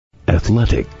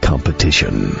athletic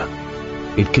competition.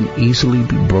 It can easily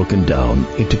be broken down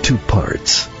into two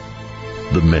parts: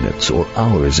 the minutes or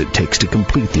hours it takes to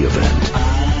complete the event,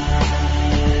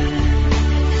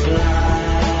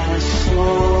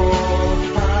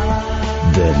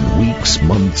 then weeks,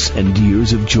 months, and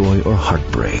years of joy or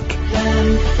heartbreak.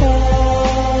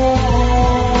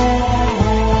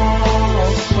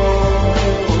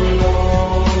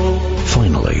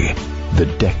 Finally, the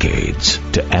decades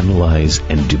to analyze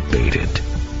and debate it.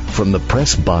 From the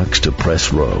press box to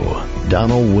press row,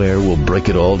 Donald Ware will break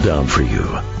it all down for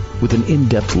you with an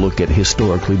in-depth look at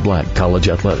historically black college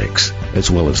athletics, as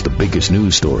well as the biggest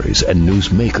news stories and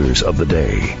newsmakers of the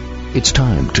day. It's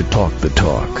time to talk the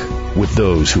talk with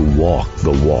those who walk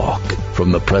the walk.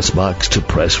 From the press box to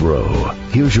press row,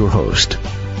 here's your host,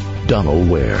 Donald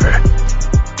Ware.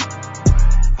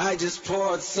 I just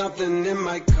poured something in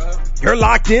my cup. You're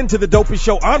locked into the dopest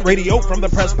show on radio. From the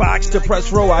press box to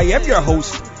press row, I am your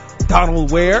host,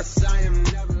 Donald Ware.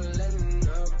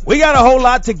 We got a whole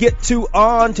lot to get to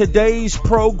on today's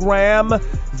program.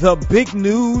 The big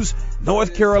news,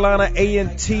 North Carolina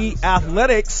A&T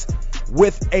athletics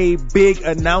with a big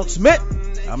announcement.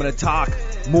 I'm going to talk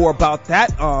more about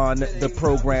that on the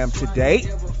program today.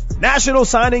 National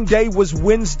Signing Day was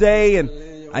Wednesday, and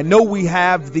I know we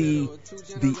have the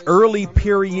early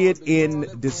period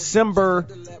in December.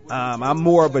 I'm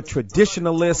more of a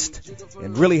traditionalist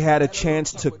and really had a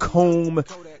chance to comb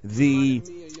the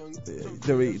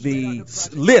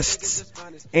lists.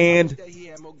 And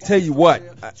tell you what,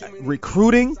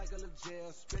 recruiting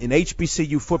in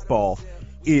HBCU football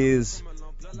is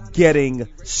getting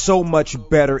so much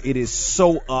better. It is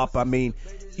so up. I mean,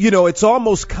 it's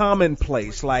almost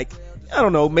commonplace. Like, I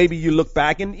don't know, maybe you look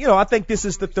back and, I think this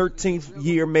is the 13th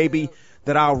year maybe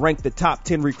that I'll rank the top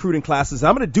 10 recruiting classes.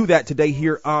 I'm going to do that today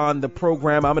here on the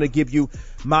program. I'm going to give you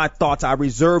my thoughts. I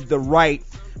reserve the right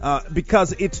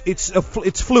because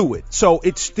it's fluid. So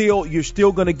you're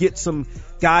still going to get some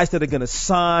guys that are going to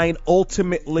sign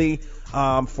ultimately.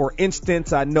 For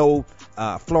instance, I know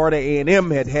Florida A&M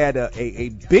had a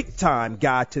big time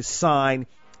guy to sign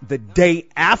the day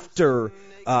after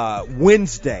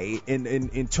Wednesday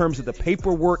in terms of the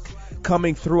paperwork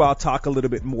coming through. I'll talk a little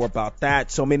bit more about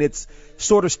that. So, it's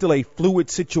sort of still a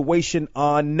fluid situation.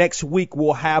 On next week,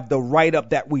 we'll have the write-up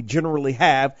that we generally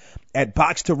have at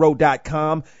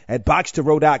boxtorow.com,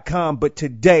 But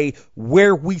today,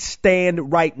 where we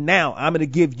stand right now, I'm going to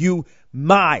give you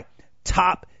my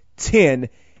top 10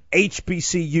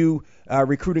 HBCU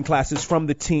recruiting classes from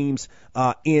the teams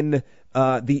in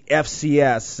the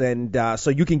FCS. And so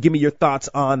you can give me your thoughts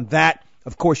on that.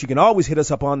 Of course, you can always hit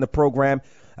us up on the program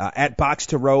at Box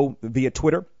to Row via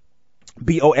Twitter,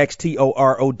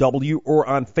 BOXTOROW, or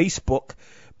on Facebook,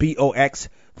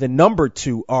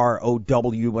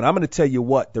 BOX2ROW. And I'm going to tell you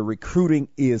what, the recruiting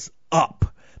is up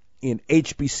in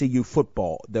HBCU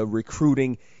football. The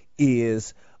recruiting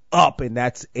is up, and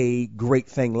that's a great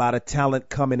thing. A lot of talent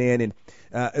coming in. And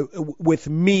with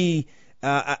me,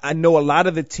 I know a lot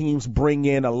of the teams bring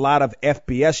in a lot of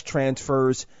FBS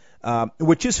transfers,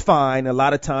 which is fine. A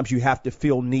lot of times you have to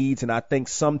fill needs, and I think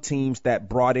some teams that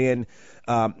brought in,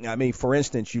 for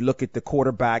instance, you look at the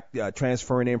quarterback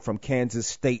transferring in from Kansas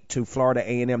State to Florida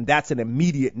A&M. That's an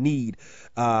immediate need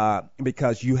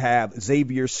because you have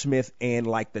Xavier Smith and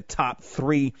like the top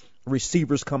three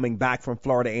receivers coming back from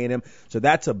Florida A&M. So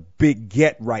that's a big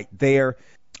get right there.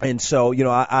 And so,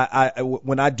 I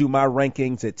when I do my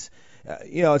rankings, it's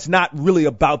not really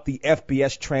about the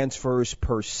FBS transfers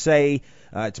per se.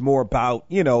 It's more about,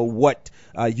 what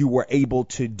you were able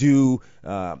to do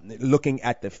looking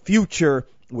at the future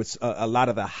with a lot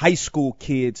of the high school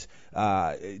kids.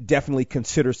 Definitely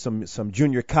consider some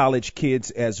junior college kids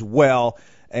as well.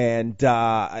 And,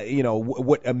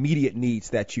 what immediate needs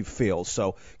that you fill.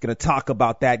 So going to talk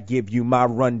about that, give you my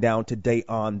rundown today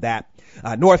on that.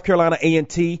 North Carolina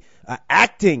A&T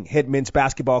acting head men's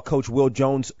basketball coach Will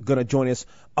Jones going to join us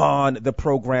on the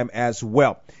program as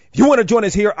well. If you want to join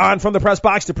us here on From the Press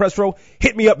Box to Press Row,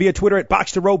 hit me up via Twitter at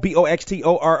Box to Row,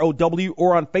 BOXTOROW,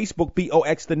 or on Facebook,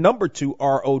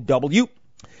 BOX2ROW.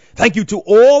 Thank you to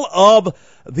all of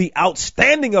the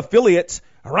outstanding affiliates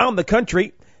around the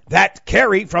country that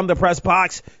carry From the Press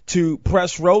Box to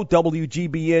Press Row.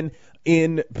 WGBN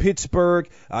in Pittsburgh,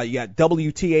 you got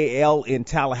WTAL in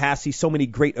Tallahassee, so many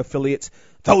great affiliates.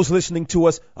 Those listening to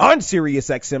us on Sirius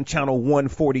XM channel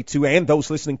 142, and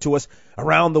those listening to us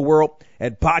around the world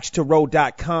at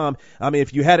boxtorow.com.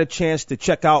 If you had a chance to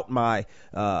check out my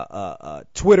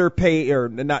Twitter page, or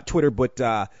not Twitter, but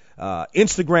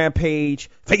Instagram page,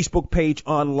 Facebook page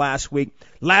on last week.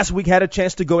 Last week had a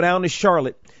chance to go down to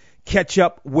Charlotte, catch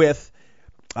up with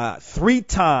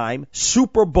 3-time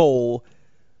Super Bowl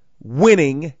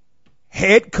winning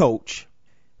head coach,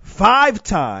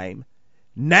 5-time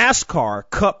NASCAR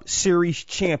Cup Series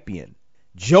champion,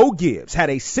 Joe Gibbs. Had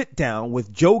a sit down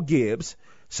with Joe Gibbs,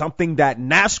 something that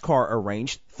NASCAR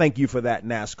arranged. Thank you for that,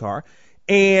 NASCAR.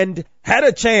 And had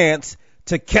a chance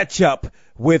to catch up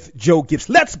with Joe Gibbs.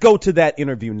 Let's go to that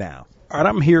interview now. All right,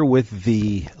 I'm here with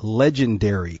the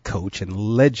legendary coach and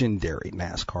legendary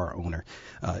NASCAR owner,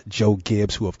 Joe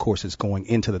Gibbs, who, of course, is going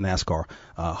into the NASCAR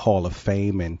Hall of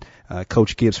Fame. And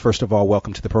Coach Gibbs, first of all,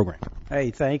 welcome to the program.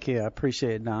 Hey, thank you. I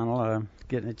appreciate it, Donald,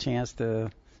 getting a chance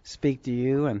to speak to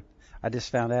you. And I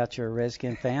just found out you're a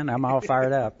Redskin fan. I'm all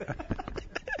fired up.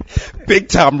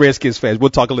 Big-time Redskins fans. We'll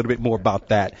talk a little bit more about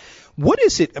that. What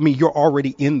is it? I mean, you're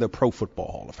already in the Pro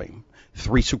Football Hall of Fame,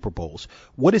 3 Super Bowls.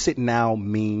 What does it now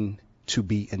mean to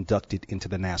be inducted into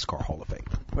the NASCAR Hall of Fame?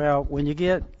 Well, when you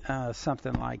get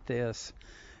something like this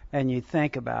and you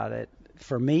think about it,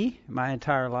 for me, my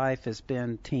entire life has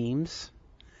been teams.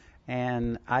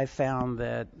 And I found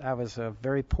that I was a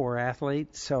very poor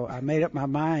athlete, so I made up my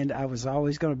mind I was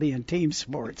always going to be in team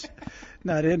sports,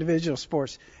 not individual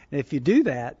sports. And if you do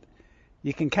that,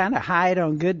 you can kind of hide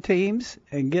on good teams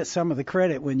and get some of the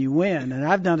credit when you win. And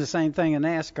I've done the same thing in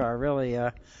NASCAR, really.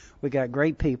 We got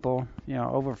great people,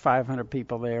 over 500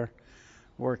 people there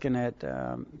working at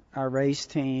our race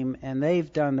team, and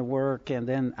they've done the work, and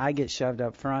then I get shoved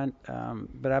up front.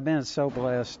 But I've been so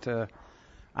blessed.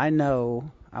 I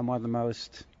know I'm one of the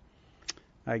most,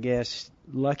 I guess,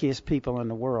 luckiest people in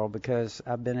the world because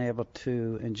I've been able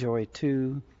to enjoy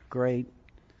 2 great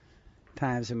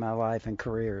times in my life and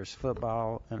careers,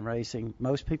 football and racing.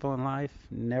 Most people in life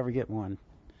never get one.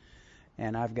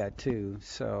 And I've got 2.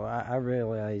 So I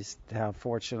realized how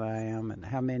fortunate I am and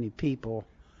how many people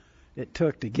it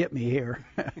took to get me here.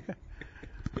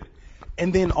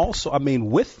 And then also, I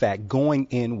mean, with that, going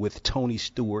in with Tony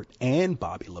Stewart and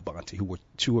Bobby Labonte, who were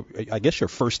 2, I guess, your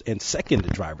first and second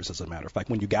drivers, as a matter of fact,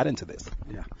 when you got into this.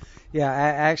 Yeah.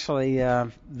 Actually,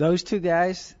 those 2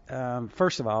 guys,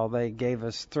 first of all, they gave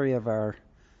us 3 of our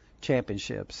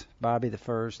championships. Bobby the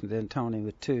first, and then Tony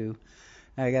with 2.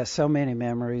 I got so many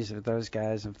memories of those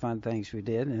guys and fun things we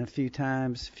did, and a few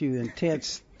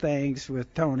intense things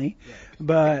with Tony.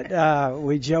 But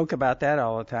we joke about that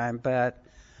all the time. But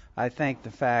I think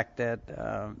the fact that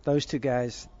those 2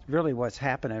 guys, really what's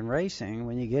happened in racing,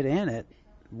 when you get in it,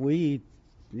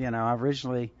 I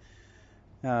originally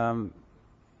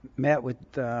met with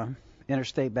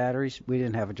Interstate Batteries. We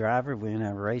didn't have a driver. We didn't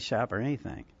have a race shop or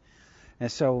anything.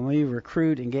 And so when we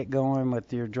recruit and get going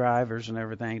with your drivers and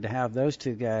everything, to have those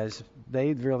 2 guys,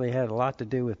 they really had a lot to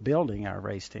do with building our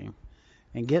race team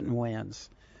and getting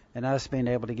wins and us being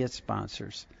able to get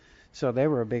sponsors. So they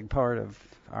were a big part of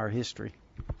our history.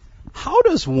 How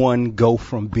does one go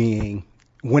from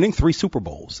winning 3 Super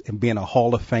Bowls and being a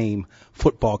Hall of Fame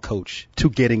football coach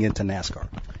to getting into NASCAR?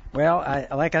 Well,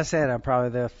 like I said, I'm probably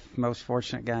the most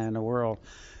fortunate guy in the world.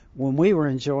 When we were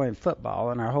enjoying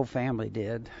football, and our whole family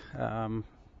did,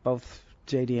 both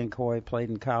J.D. and Coy played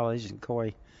in college, and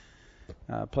Coy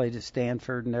played at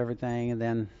Stanford and everything. And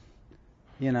then,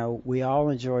 we all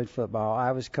enjoyed football.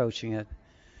 I was coaching it.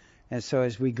 And so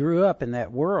as we grew up in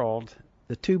that world,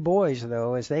 the 2 boys,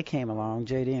 though, as they came along,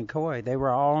 J.D. and Coy, they were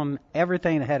all on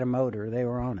everything that had a motor. They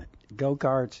were on it.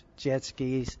 Go-karts, jet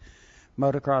skis,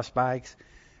 motocross bikes.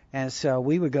 And so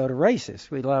we would go to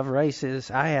races. We loved races.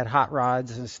 I had hot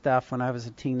rods and stuff when I was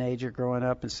a teenager growing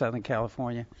up in Southern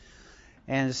California.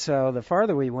 And so the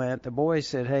farther we went, the boys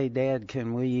said, hey, Dad,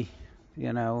 can we,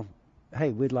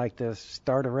 we'd like to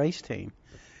start a race team.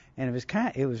 And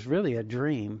it was really a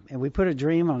dream. And we put a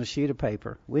dream on a sheet of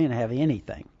paper. We didn't have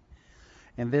anything.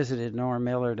 And visited Norm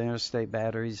Miller at Interstate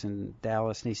Batteries in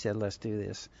Dallas, and he said, let's do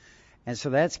this. And so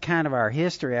that's kind of our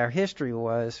history. Our history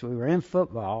was we were in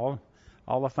football,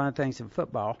 all the fun things in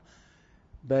football,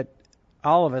 but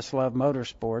all of us love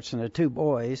motorsports, and the 2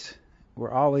 boys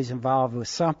were always involved with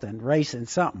something, racing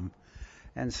something.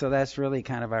 And so that's really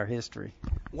kind of our history.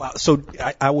 Wow. So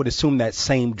I would assume that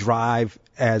same drive,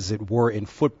 as it were in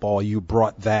football, you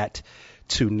brought that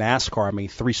to NASCAR. I mean,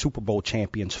 3 Super Bowl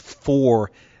champions, 4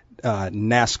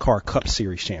 NASCAR Cup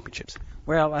Series championships.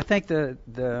 Well, I think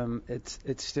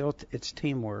it's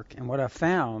teamwork. And what I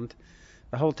found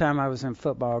the whole time I was in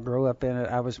football, grew up in it,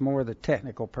 I was more the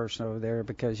technical person over there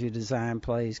because you design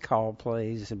plays, call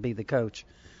plays, and be the coach.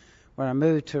 When I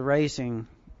moved to racing,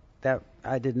 that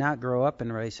I did not grow up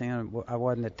in racing. I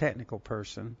wasn't a technical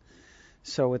person.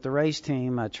 So with the race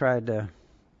team, I tried to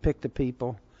pick the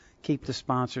people, keep the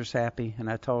sponsors happy, and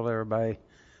I told everybody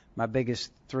my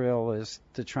biggest thrill is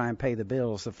to try and pay the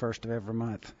bills the first of every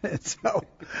month. So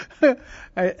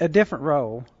a different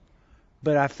role.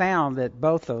 But I found that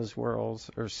both those worlds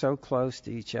are so close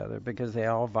to each other because they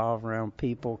all evolve around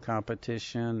people,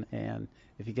 competition, and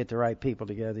if you get the right people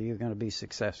together, you're going to be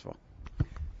successful.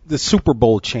 The Super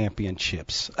Bowl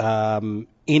championships,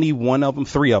 any one of them,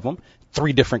 three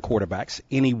different quarterbacks,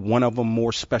 any one of them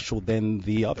more special than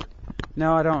the other?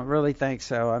 No, I don't really think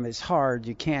so. I mean, it's hard.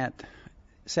 You can't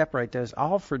separate those,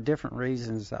 all for different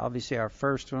reasons. Obviously, our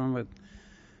first one with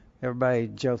everybody,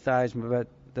 Joe Theismann, but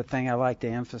the thing I like to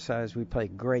emphasize, we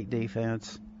played great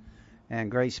defense and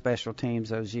great special teams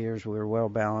those years. We were well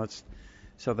balanced.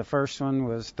 So the first one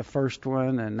was the first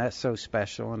one, and that's so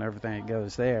special and everything that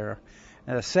goes there.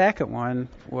 And the second one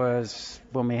was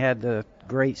when we had the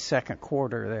great second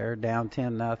quarter there, down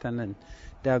 10-0, and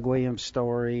Doug Williams'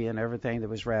 story and everything that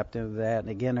was wrapped into that. And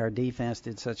again, our defense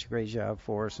did such a great job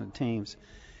for us and teams.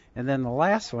 And then the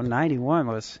last one, 91,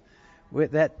 was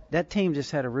with that team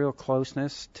just had a real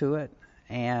closeness to it.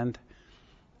 And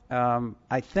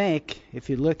I think if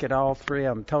you look at all three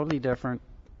of them, totally different.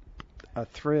 A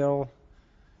thrill,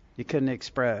 you couldn't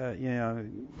express,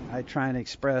 I try and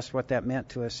express what that meant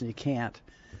to us, and you can't.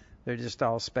 They're just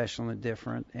all special and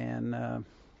different, and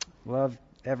loved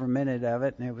every minute of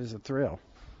it, and it was a thrill.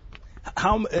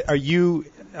 How are you?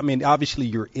 I mean, obviously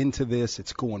you're into this.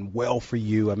 It's going well for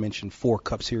you. I mentioned 4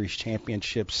 Cup Series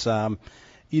championships.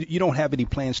 You don't have any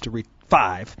plans to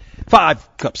five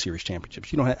Cup Series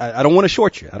championships. You don't. I don't want to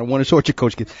short you. I don't want to short you,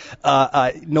 Coach.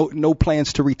 No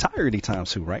plans to retire anytime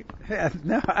soon, right?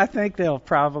 No, I think they'll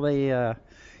probably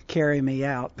carry me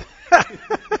out.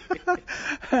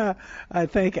 I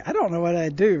don't know what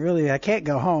I'd do, really. I can't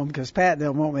go home because Pat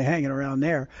don't want me hanging around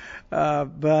there.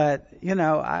 But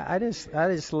I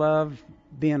just love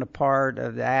being a part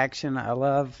of the action. I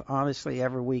love, honestly,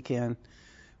 every weekend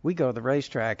we go to the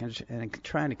racetrack and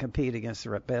trying to compete against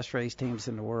the best race teams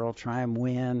in the world, try and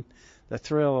win. The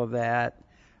thrill of that.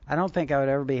 I don't think I would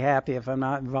ever be happy if I'm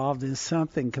not involved in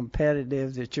something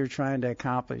competitive that you're trying to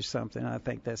accomplish something. I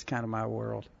think that's kind of my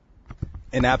world.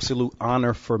 An absolute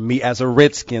honor for me as a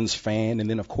Redskins fan, and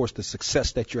then, of course, the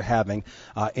success that you're having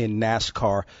in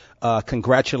NASCAR.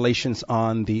 Congratulations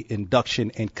on the induction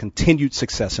and continued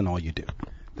success in all you do.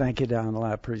 Thank you, Donald.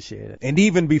 I appreciate it. And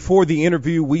even before the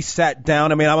interview, we sat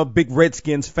down. I mean, I'm a big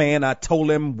Redskins fan. I told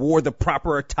him, wore the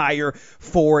proper attire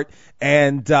for it.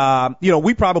 And,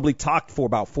 we probably talked for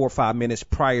about 4 or 5 minutes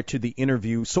prior to the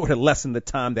interview, sort of lessened the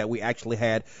time that we actually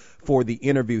had for the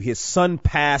interview. His son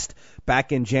passed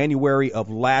back in January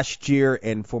of last year.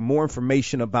 And for more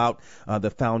information about the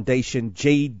foundation,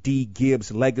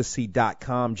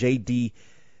 jdgibbslegacy.com,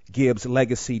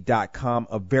 jdgibbslegacy.com,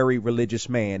 a very religious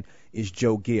man is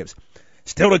Joe Gibbs.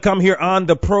 Still to come here on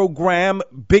the program,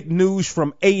 big news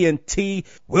from A&T.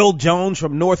 Will Jones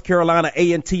from North Carolina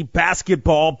A&T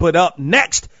basketball. But up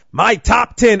next, my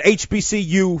top 10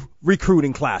 HBCU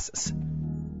recruiting classes.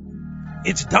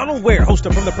 It's Donald Ware, host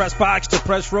of From the Press Box to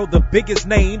Press Row. The biggest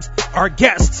names are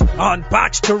guests on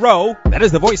Box to Row. That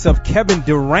is the voice of Kevin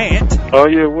Durant. Oh,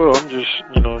 yeah, well, I'm just,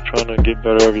 trying to get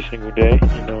better every single day.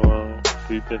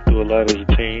 We've been through a lot as a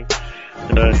team,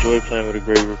 and I enjoy playing with a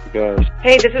great group of guys.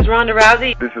 Hey, this is Ronda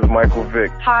Rousey. This is Michael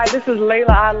Vick. Hi, this is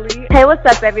Layla Ali. Hey, what's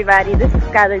up, everybody? This is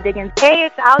Skylar Diggins. Hey,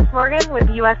 it's Alex Morgan with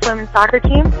the U.S. Women's Soccer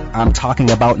Team. I'm talking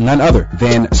about none other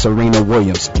than Serena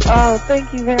Williams. Oh,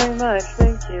 thank you very much.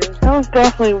 Thank you. That was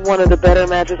definitely one of the better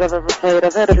matches I've ever played.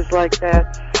 I've had matches like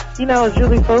that. I was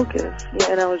really focused,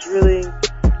 and I was really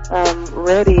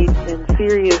ready and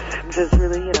serious and just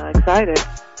really, excited.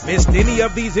 Missed any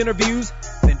of these interviews?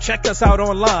 Then check us out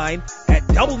online at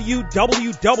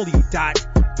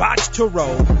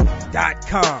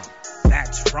www.boxtorow.com.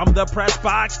 That's From the Press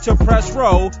Box to Press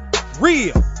Row,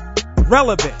 real,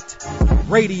 relevant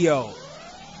radio.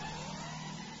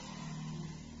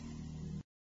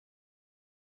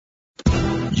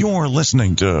 You're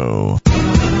listening to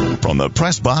From the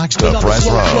Press Box to Press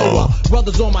Row.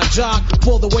 Brothers on my jock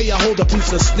for the way I hold a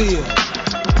piece of steel.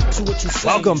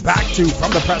 Welcome back to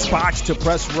From the Press Box to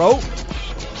Press Row.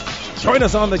 Join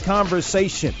us on the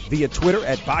conversation via Twitter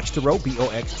at Box to Row,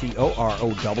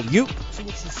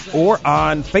 BOXTOROW, or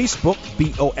on Facebook,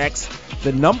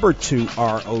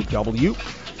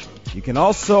 BOX2ROW. You can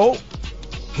also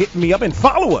hit me up and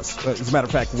follow us, as a matter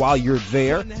of fact, while you're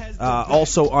there.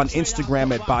 Also on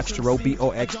Instagram at Box to Row,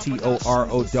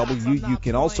 BOXTOROW. You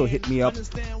can also hit me up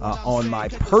on my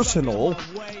personal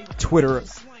Twitter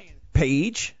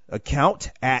page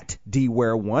account at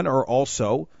DWare1, or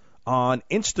also on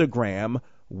Instagram,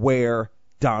 where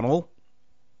Donald.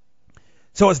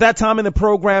 So it's that time in the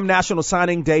program. National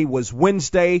Signing Day was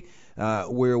Wednesday.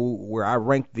 where I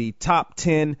ranked the top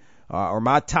 10 or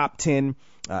my top 10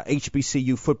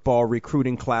 HBCU football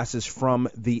recruiting classes from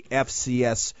the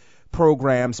FCS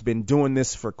programs. Been doing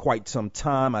this for quite some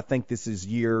time. I think this is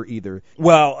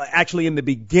actually in the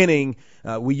beginning,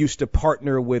 we used to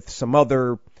partner with some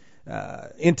other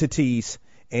entities,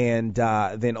 and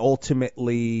then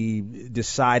ultimately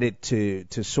decided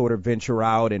to sort of venture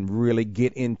out and really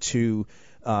get into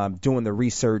doing the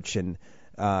research and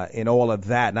all of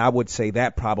that. And I would say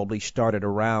that probably started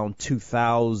around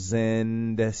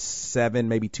 2007,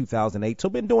 maybe 2008. So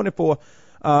been doing it for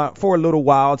a little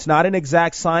while. It's not an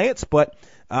exact science, but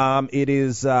it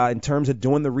is in terms of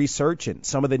doing the research and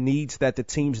some of the needs that the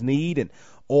teams need and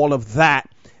all of that.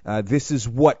 This is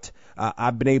what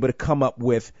I've been able to come up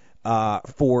with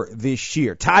for this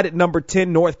year. Tied at number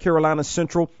 10, North Carolina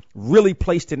Central really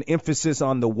placed an emphasis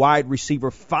on the wide receiver,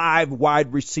 5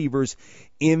 wide receivers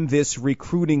in this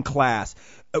recruiting class.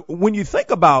 When you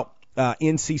think about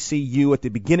NCCU at the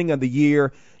beginning of the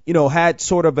year, had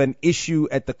sort of an issue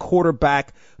at the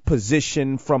quarterback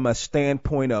position from a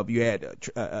standpoint of you had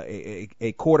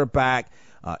a quarterback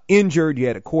injured, you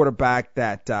had a quarterback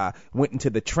that went into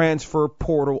the transfer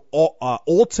portal.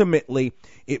 Ultimately,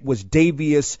 it was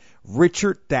Davius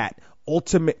Richard that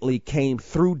ultimately came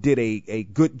through, did a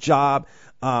good job.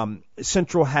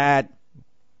 Central had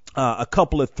a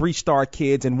couple of 3-star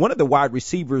kids, and one of the wide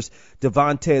receivers,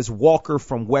 Devontae Walker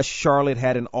from West Charlotte,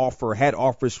 had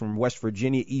offers from West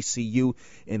Virginia, ECU,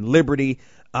 and Liberty.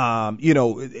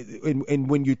 And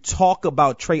when you talk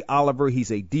about Trey Oliver,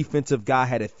 he's a defensive guy,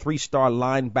 had a 3-star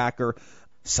linebacker.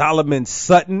 Solomon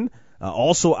Sutton,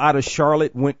 also out of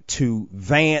Charlotte, went to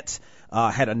Vance,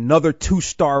 had another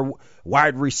 2-star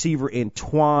wide receiver in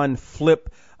Twan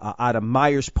Flip, out of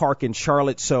Myers Park in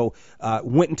Charlotte. So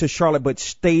went into Charlotte but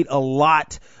stayed a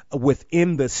lot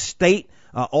within the state.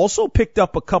 Also picked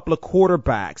up a couple of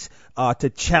quarterbacks to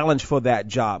challenge for that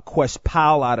job. Quest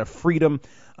Powell out of Freedom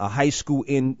High School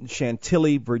in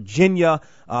Chantilly, Virginia,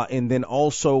 and then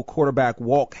also quarterback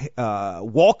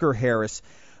Walker Harris,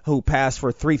 who passed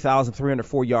for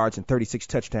 3,304 yards and 36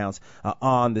 touchdowns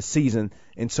on the season.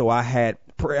 And so I had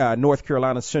North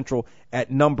Carolina Central at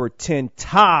number 10,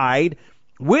 tied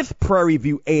with Prairie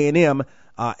View A&M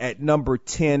at number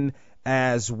 10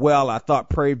 as well. I thought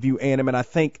Prairie View A&M, and I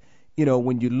think,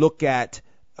 when you look at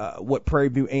what Prairie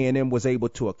View A&M was able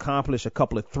to accomplish, a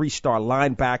couple of 3-star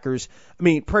linebackers. I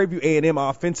mean, Prairie View A&M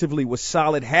offensively was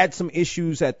solid, had some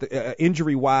issues at the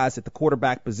injury-wise at the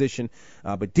quarterback position,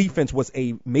 but defense was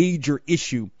a major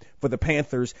issue for the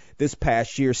Panthers this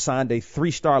past year. Signed a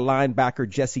 3-star linebacker,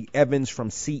 Jesse Evans from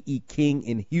C.E. King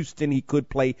in Houston. He could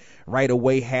play right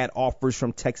away, had offers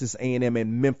from Texas A&M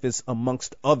and Memphis,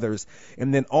 amongst others.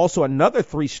 And then also another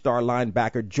 3-star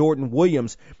linebacker, Jordan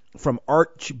Williams, from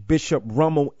Archbishop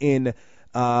Rummel in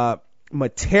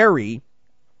Metairie,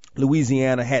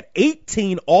 Louisiana, had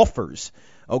 18 offers,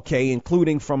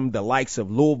 including from the likes of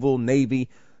Louisville, Navy,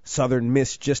 Southern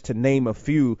Miss, just to name a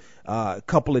few. A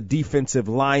couple of defensive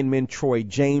linemen, Troy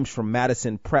James from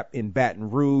Madison Prep in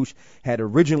Baton Rouge, had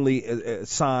originally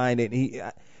signed, and he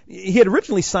had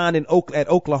originally signed at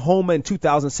Oklahoma in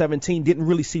 2017. Didn't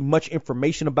really see much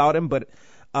information about him, but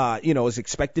is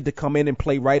expected to come in and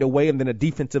play right away. And then a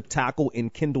defensive tackle in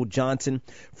Kendall Johnson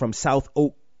from South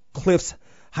Oak Cliffs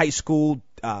High School,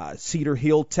 Cedar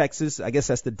Hill, Texas. I guess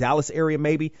that's the Dallas area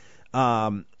maybe.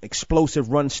 Explosive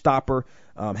run stopper,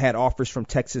 had offers from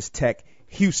Texas Tech,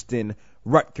 Houston,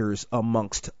 Rutgers,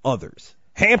 amongst others.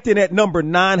 Hampton at number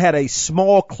 9 had a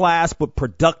small class but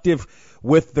productive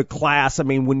with the class. I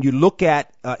mean, when you look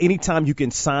at anytime you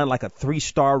can sign like a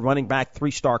 3-star running back,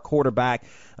 3-star quarterback,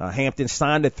 Hampton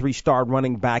signed a 3-star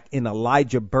running back in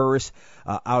Elijah Burris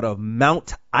out of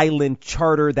Mount Island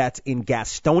Charter. That's in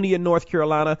Gastonia, North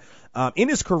Carolina. In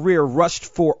his career, rushed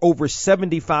for over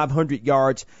 7,500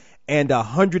 yards and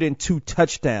 102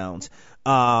 touchdowns.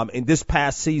 In this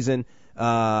past season,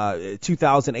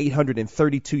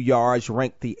 2,832 yards,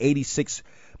 ranked the 86th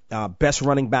best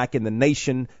running back in the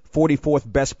nation,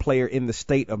 44th best player in the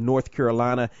state of North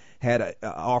Carolina, had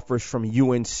offers from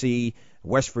UNC,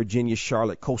 West Virginia,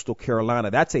 Charlotte, Coastal Carolina.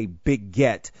 That's a big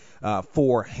get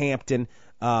for Hampton.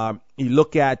 You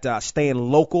look at staying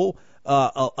local,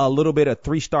 a little bit of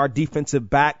 3-star defensive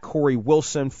back, Corey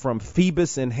Wilson from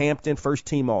Phoebus in Hampton, first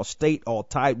team All-State,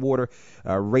 All-Tidewater,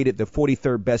 rated the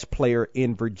 43rd best player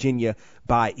in Virginia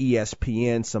by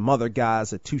ESPN. Some other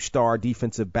guys, a 2-star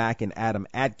defensive back in Adam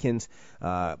Atkins,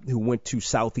 who went to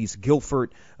Southeast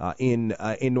Guilford in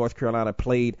North Carolina,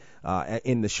 played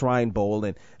in the Shrine Bowl,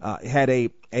 and had a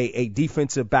a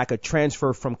defensive back, a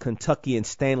transfer from Kentucky, and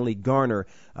Stanley Garner,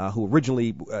 who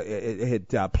originally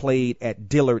had played at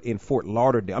Dillard in Fort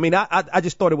Lauderdale. I mean, I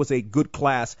just thought it was a good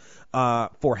class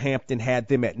for Hampton. Had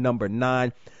them at number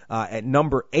 9. At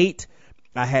number 8,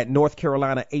 I had North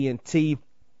Carolina A&T.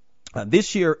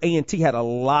 This year, A&T had a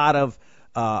lot of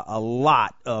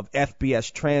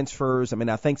FBS transfers. I mean,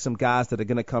 I think some guys that are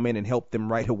going to come in and help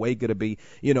them right away going to be,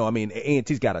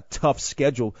 A&T's got a tough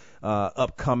schedule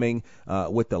upcoming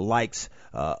with the likes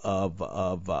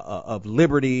of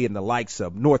Liberty and the likes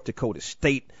of North Dakota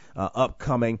State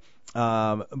upcoming.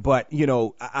 But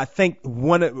I think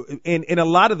in a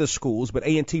lot of the schools, but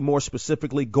A&T more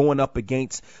specifically, going up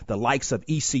against the likes of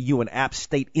ECU and App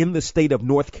State in the state of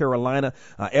North Carolina,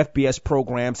 FBS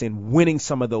programs, and winning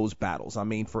some of those battles. I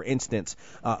mean, for instance,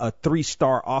 a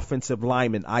 3-star offensive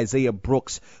lineman, Isaiah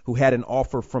Brooks, who had an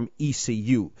offer from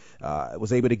ECU,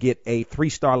 was able to get a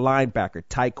 3-star linebacker,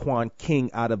 Tyquan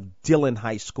King, out of Dillon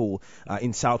High School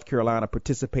in South Carolina,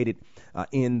 participated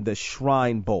in the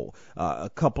Shrine Bowl. A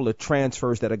couple of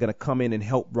transfers that are going to come in and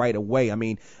help right away. I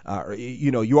mean,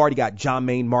 you already got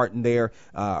Jermaine Martin there,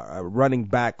 running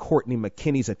back. Courtney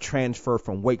McKinney's a transfer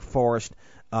from Wake Forest.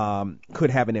 Could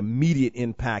have an immediate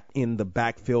impact in the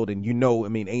backfield. And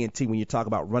A&T, when you talk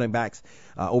about running backs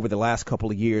over the last couple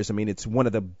of years, I mean, it's one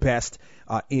of the best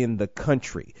in the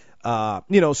country. So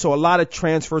a lot of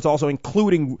transfers, also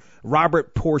including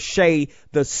Robert Porcher,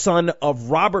 the son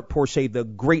of Robert Porcher, the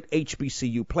great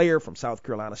HBCU player from South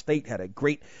Carolina State, had a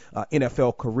great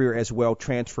NFL career as well,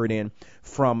 transferred in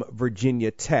from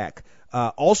Virginia Tech.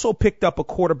 Also picked up a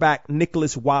quarterback,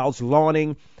 Nicholas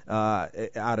Wiles-Lawning,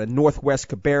 out of Northwest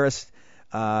Cabarrus.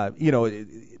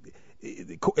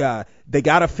 They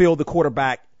got to fill the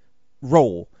quarterback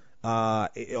role.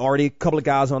 Already a couple of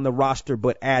guys on the roster,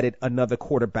 but added another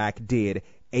quarterback, did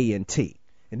A&T.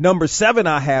 At number 7,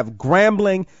 I have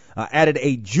Grambling, added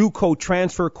a JUCO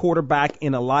transfer quarterback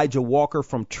in Elijah Walker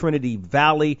from Trinity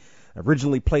Valley,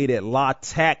 originally played at La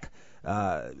Tech.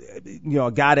 A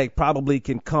guy that probably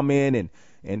can come in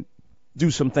and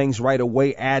do some things right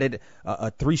away. Added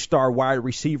a 3-star wide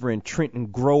receiver in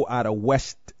Trenton Grow out of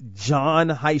West John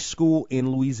High School in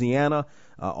Louisiana.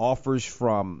 Offers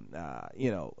from,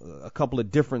 a couple of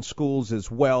different schools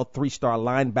as well. 3-star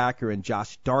linebacker and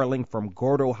Josh Darling from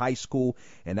Gordo High School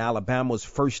in Alabama's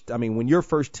first. I mean, when you're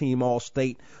first team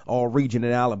All-State, All-Region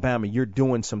in Alabama, you're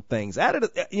doing some things.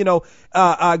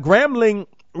 Grambling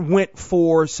went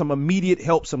for some immediate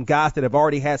help, some guys that have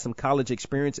already had some college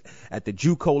experience at the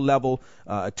JUCO level.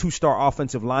 A 2-star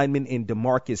offensive lineman in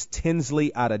DeMarcus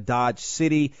Tinsley out of Dodge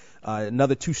City.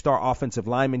 Another 2-star offensive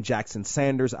lineman, Jackson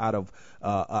Sanders, out of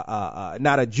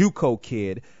not a JUCO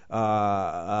kid.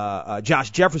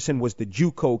 Josh Jefferson was the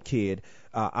JUCO kid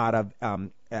out of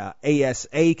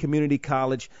ASA Community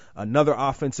College. Another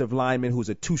offensive lineman who's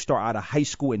a 2-star out of high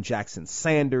school in Jackson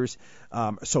Sanders.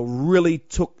 So really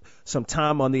took some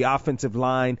time on the offensive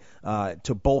line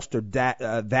to bolster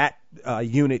that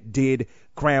unit. Did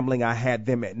Grambling. I had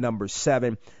them at number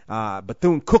 7.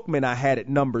 Bethune-Cookman I had at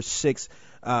number 6.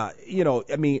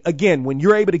 Again, when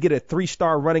you're able to get a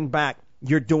 3-star running back,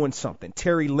 you're doing something.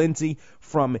 Terry Lindsay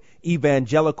from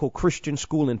Evangelical Christian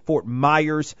School in Fort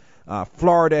Myers,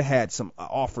 Florida, had some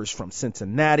offers from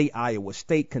Cincinnati, Iowa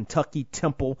State, Kentucky,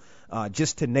 Temple,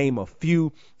 just to name a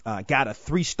few. Got a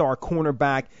 3-star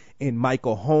cornerback in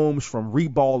Michael Holmes from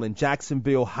Reball in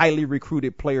Jacksonville, highly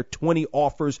recruited player, 20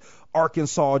 offers,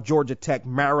 Arkansas, Georgia Tech,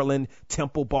 Maryland,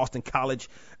 Temple, Boston College,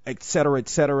 et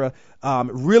cetera,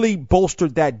 really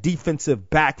bolstered that defensive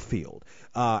backfield.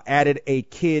 Added a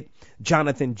kid,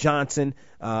 Jonathan Johnson,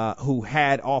 who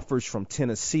had offers from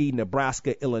Tennessee,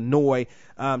 Nebraska, Illinois.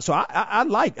 So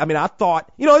I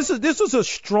thought, this was a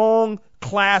strong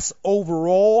class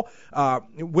overall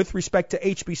with respect to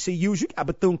HBCUs. You got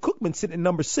Bethune-Cookman sitting at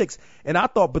number 6, and I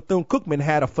thought Bethune-Cookman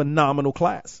had a phenomenal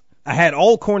class. I had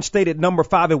Alcorn State at number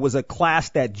 5. It was a class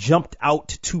that jumped out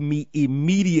to me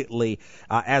immediately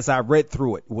as I read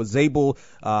through it. Was able,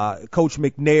 Coach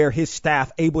McNair, his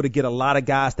staff, able to get a lot of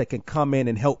guys that can come in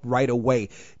and help right away.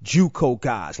 JUCO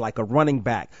guys like a running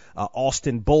back,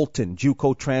 Austin Bolton,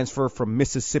 JUCO transfer from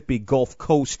Mississippi Gulf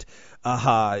Coast.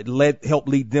 Helped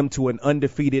lead them to an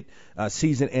undefeated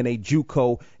season and a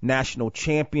JUCO national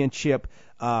championship.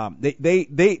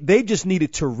 They just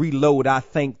needed to reload. I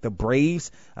think the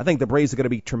Braves are going to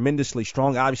be tremendously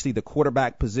strong. Obviously, the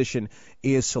quarterback position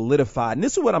is solidified. And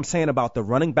this is what I'm saying about the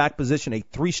running back position. A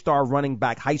 3-star running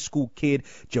back, high school kid,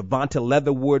 Javonte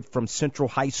Leatherwood from Central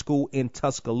High School in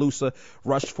Tuscaloosa,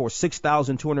 rushed for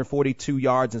 6,242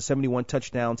 yards and 71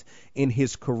 touchdowns in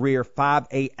his career.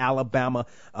 5A Alabama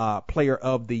Player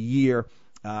of the Year.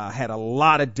 had a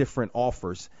lot of different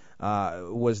offers,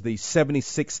 was the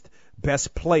 76th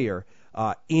best player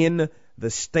in the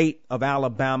state of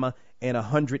Alabama and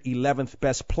 111th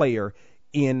best player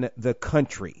in the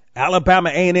country. Alabama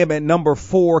A&M at number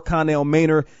 4, Connell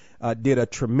Maynor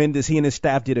he and his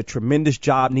staff did a tremendous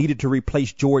job, needed to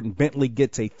replace Jordan Bentley,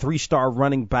 gets a 3-star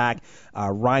running back,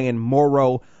 Ryan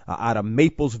Morrow out of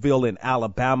Maplesville in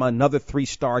Alabama, another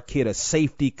 3-star kid, a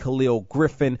safety, Khalil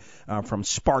Griffin from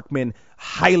Sparkman,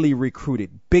 highly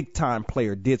recruited, big-time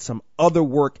player, did some other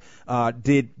work,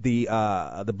 did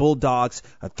the Bulldogs,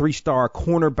 a 3-star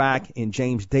cornerback in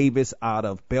James Davis out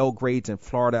of Belgrade in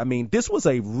Florida. I mean, this was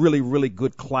a really, really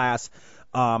good class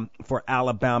for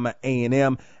Alabama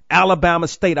A&M. Alabama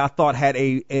State, I thought, had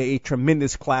a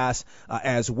tremendous class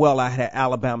as well. I had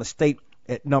Alabama State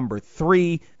at number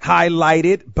 3,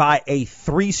 highlighted by a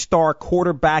 3-star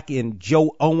quarterback in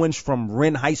Joe Owens from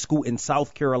Wren High School in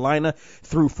South Carolina,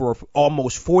 threw for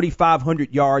almost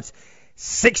 4,500 yards,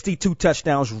 62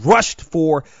 touchdowns, rushed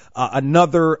for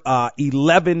another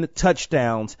 11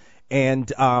 touchdowns. And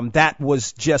that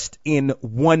was just in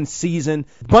one season.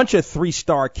 Bunch of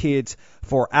 3-star kids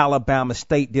for Alabama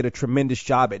State did a tremendous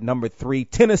job at number 3.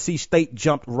 Tennessee State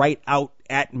jumped right out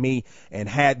at me and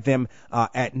had them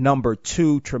at number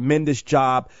 2. Tremendous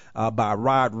job by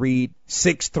Rod Reed.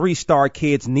 6 3-star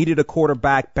kids, needed a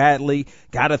quarterback badly,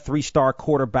 got a 3-star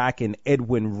quarterback in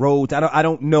Edwin Rhodes. I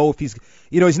don't know if he's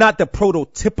not the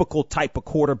prototypical type of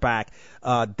quarterback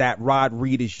that Rod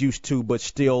Reed is used to, but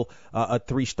still a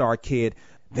 3-star kid.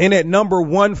 Then at number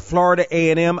 1, Florida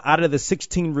A&M, out of the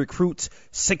 16 recruits,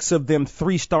 6 of them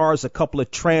 3-stars, a couple of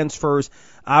transfers.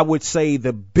 I would say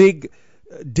the big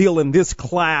deal in this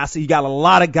class, you got a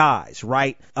lot of guys,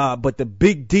 right? But the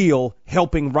big deal,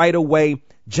 helping right away,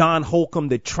 John Holcomb,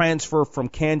 the transfer from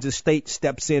Kansas State,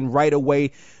 steps in right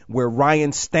away where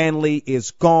Ryan Stanley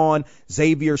is gone.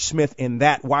 Xavier Smith in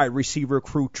that wide receiver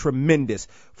crew, tremendous.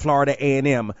 Florida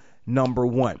A&M, number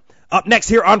 1. Up next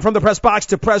here on From the Press Box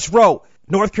to Press Row,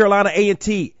 North Carolina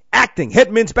A&T acting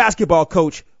head men's basketball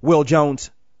coach Will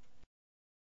Jones.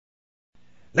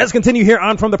 Let's continue here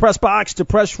on From the Press Box to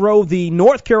Press Row. The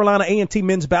North Carolina A&T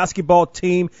men's basketball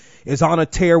team is on a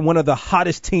tear, one of the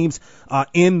hottest teams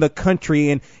in the country,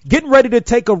 and getting ready to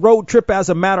take a road trip, as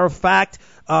a matter of fact,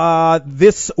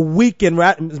 this weekend.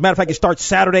 As a matter of fact, it starts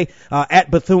Saturday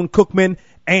at Bethune-Cookman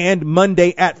and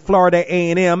Monday at Florida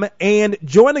A&M. And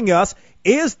joining us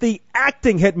is the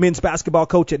acting head men's basketball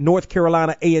coach at North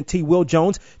Carolina A&T, Will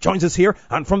Jones, joins us here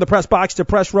on From the Press Box to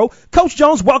Press Row. Coach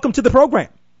Jones, welcome to the program.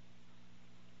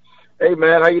 Hey,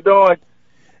 man, how you doing?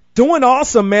 Doing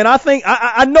awesome, man.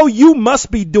 I know you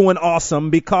must be doing awesome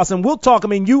because, and we'll talk, I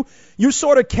mean, you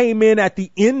sort of came in at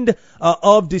the end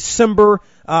of December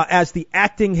as the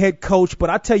acting head coach,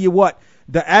 but I tell you what,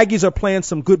 the Aggies are playing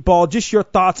some good ball. Just your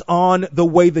thoughts on the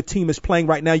way the team is playing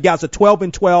right now. You guys are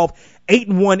 12-12,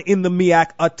 8-1 in the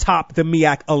MEAC, atop the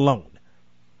MEAC alone.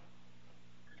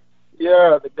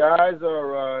 Yeah, the guys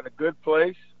are in a good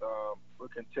place. We're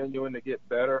continuing to get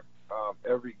better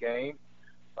every game.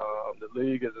 The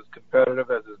league is as competitive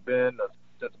as it's been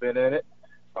since been in it.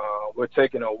 We're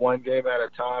taking a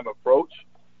one-game-at-a-time approach,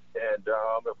 and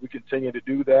if we continue to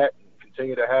do that and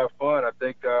continue to have fun, I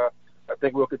think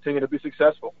we'll continue to be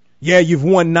successful. Yeah, you've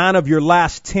won 9 of your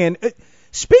last 10.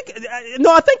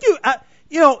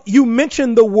 You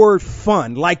mentioned the word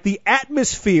fun. Like, the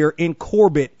atmosphere in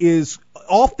Corbett is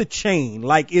off the chain.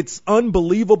 Like, it's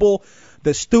unbelievable.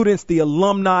 The students, the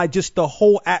alumni, just the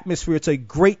whole atmosphere. It's a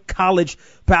great college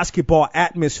basketball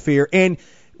atmosphere. And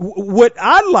what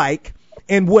I like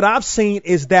and what I've seen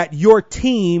is that your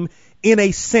team, in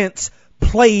a sense,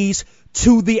 plays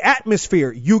to the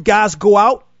atmosphere. You guys go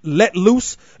out, let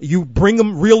loose. You bring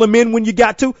them, reel them in when you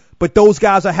got to. But those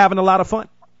guys are having a lot of fun.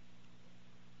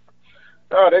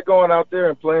 No, they're going out there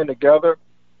and playing together.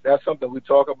 That's something we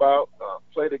talk about.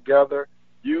 Play together.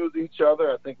 Use each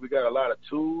other. I think we got a lot of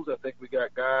tools. I think we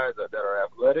got guys that are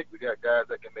athletic. We got guys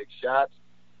that can make shots.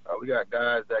 We got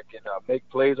guys that can make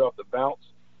plays off the bounce.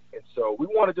 And so we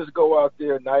want to just go out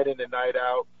there night in and night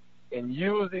out and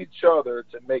use each other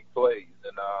to make plays.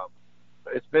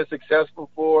 And it's been successful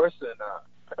for us. And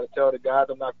I got to tell the guys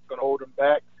I'm not going to hold them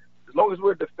back. As long as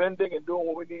we're defending and doing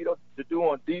what we need to do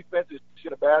on defense,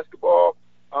 especially basketball,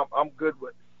 I'm good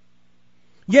with it.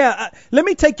 Yeah, let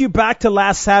me take you back to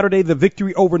last Saturday, the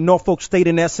victory over Norfolk State.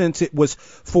 In essence, it was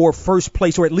for first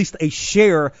place, or at least a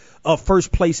share of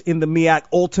first place in the MEAC.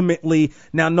 Ultimately,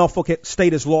 now Norfolk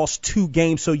State has lost 2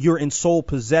 games, so you're in sole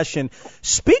possession.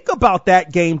 Speak about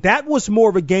that game. That was more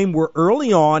of a game where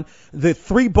early on the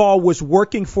 3-ball was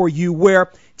working for you,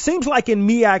 where seems like in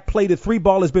MEAC play, the three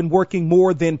ball has been working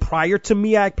more than prior to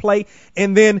MEAC play.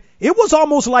 And then it was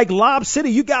almost like Lob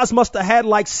City. You guys must have had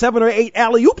like 7 or 8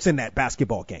 alley-oops in that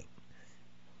basketball game.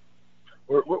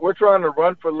 We're trying to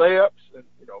run for layups and,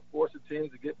 force the teams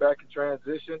to get back in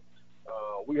transition.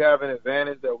 We have an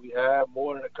advantage that we have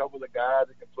more than a couple of guys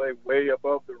that can play way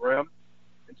above the rim.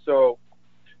 And so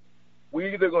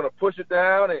we either going to push it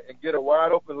down and get a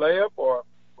wide open layup or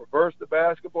reverse the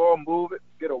basketball, move it,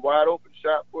 get a wide open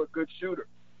shot for a good shooter.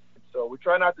 And so we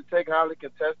try not to take highly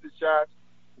contested shots.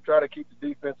 We try to keep the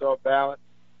defense off balance.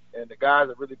 And the guys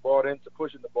have really bought into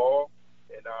pushing the ball.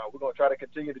 And we're going to try to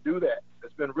continue to do that.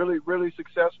 It's been really, really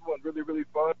successful and really, really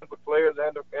fun for players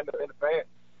and the fans.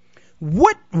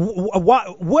 What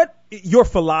your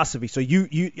philosophy? So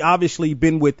you obviously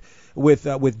been with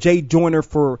Jay Joyner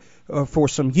for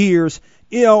some years.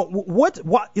 What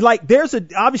like there's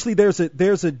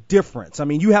a difference. I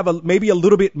mean, you have maybe a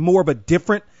little bit more of a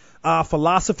different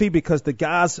philosophy because the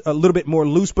guys are a little bit more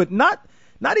loose, but not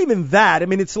even that. I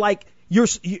mean, it's like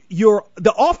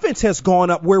the offense has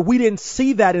gone up where we didn't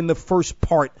see that in the first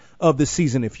part of the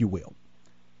season, if you will.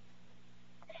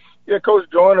 Yeah, Coach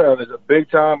Joyner is a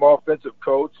big-time offensive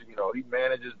coach. He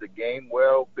manages the game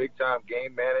well, big-time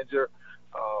game manager.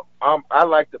 I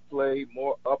like to play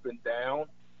more up and down,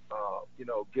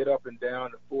 get up and down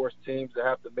and force teams to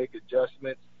have to make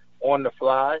adjustments on the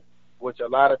fly, which a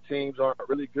lot of teams aren't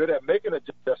really good at making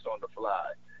adjustments on the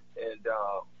fly. And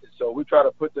so we try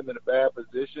to put them in a bad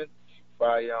position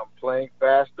by playing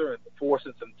faster and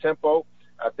forcing some tempo.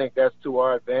 I think that's to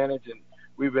our advantage, and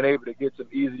we've been able to get some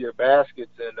easier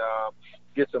baskets and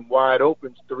get some wide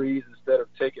open threes instead of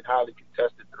taking highly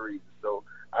contested threes. So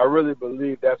I really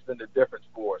believe that's been the difference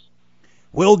for us.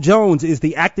 Will Jones is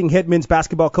the acting head men's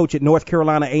basketball coach at North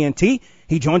Carolina A&T.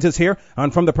 He joins us here on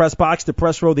From the Press Box to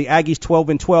Press Row. The Aggies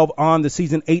 12-12 on the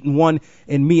season, 8-1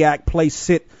 in MEAC play,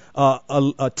 sit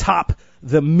atop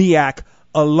the MEAC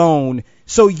alone.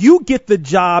 So you get the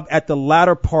job at the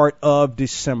latter part of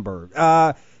December.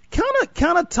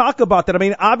 Kind of talk about that. I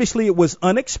mean, obviously it was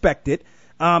unexpected.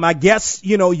 I guess,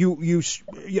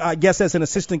 I guess as an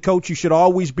assistant coach, you should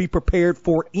always be prepared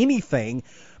for anything.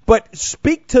 But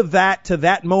speak to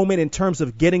that moment in terms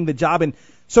of getting the job and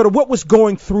sort of what was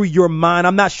going through your mind.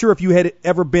 I'm not sure if you had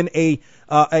ever been a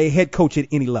head coach at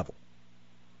any level.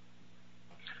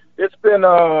 It's been,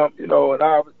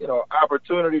 an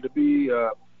opportunity to be,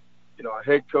 a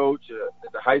head coach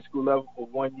at the high school level for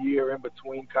 1 year in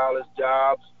between college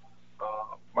jobs.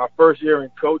 My first year in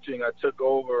coaching, I took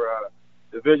over a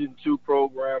Division II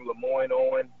program,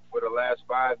 Lemoyne-Owen, for the last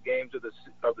 5 games of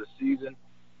the season.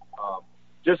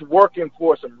 Just working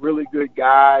for some really good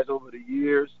guys over the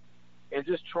years and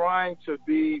just trying to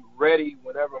be ready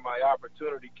whenever my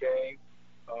opportunity came.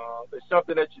 It's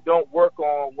something that you don't work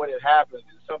on when it happens.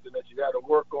 It's something that you got to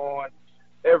work on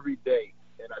every day.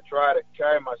 And I try to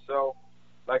carry myself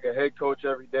like a head coach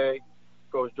every day.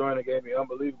 Coach Joyner gave me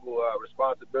unbelievable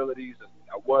responsibilities.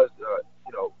 I was,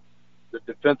 the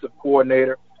defensive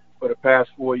coordinator for the past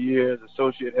 4 years,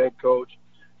 associate head coach.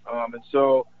 And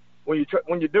so when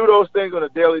you do those things on a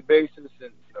daily basis,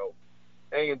 and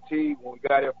A&T, when we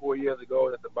got here 4 years ago,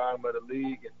 was at the bottom of the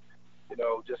league, and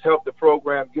just help the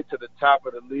program get to the top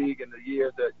of the league in the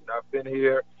years that I've been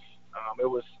here. It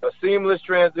was a seamless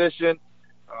transition.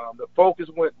 The focus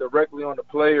went directly on the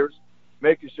players,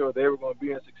 making sure they were going to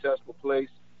be in a successful place,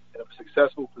 in a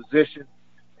successful position,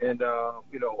 and,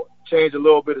 change a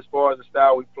little bit as far as the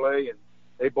style we play, and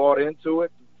they bought into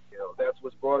it. That's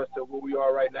what's brought us to where we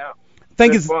are right now.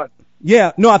 It's fun.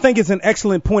 Yeah, no, I think it's an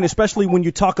excellent point, especially when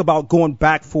you talk about going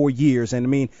back 4 years. And I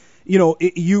mean,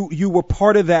 you were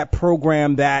part of that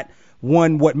program that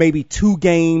won maybe 2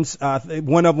 games.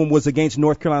 One of them was against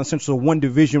North Carolina Central, one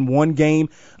Division I game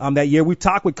that year. We've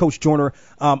talked with Coach Joyner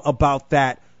about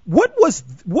that. What was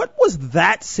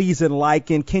that season like?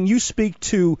 And can you speak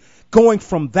to going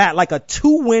from that, like a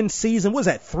 2-win season, what was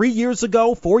that, 4 years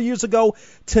ago,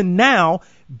 to now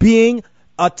being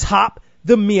atop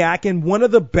the MEAC and one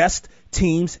of the best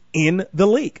teams in the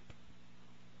league?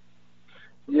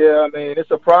 Yeah, I mean,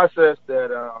 it's a process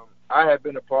that I have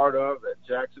been a part of at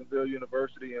Jacksonville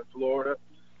University in Florida,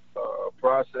 a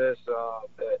process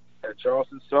at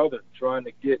Charleston Southern, trying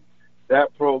to get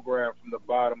that program from the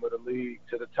bottom of the league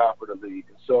to the top of the league.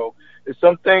 And so there's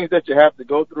some things that you have to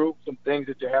go through, some things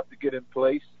that you have to get in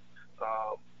place.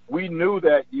 We knew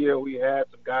that year we had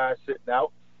some guys sitting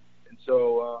out, and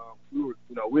so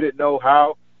we didn't know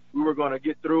how we were going to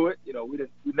get through it.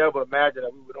 We never imagined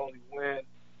that we would only win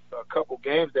a couple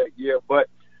games that year, but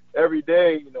every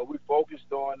day, we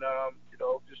focused on,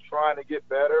 just trying to get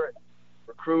better and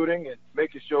recruiting and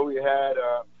making sure we had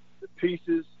the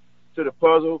pieces to the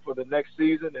puzzle for the next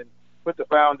season and put the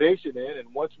foundation in.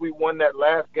 And once we won that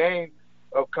last game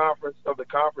of the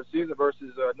conference season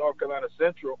versus North Carolina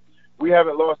Central, we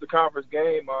haven't lost a conference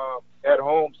game at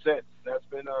home since. That's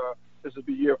been this will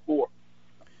be year 4.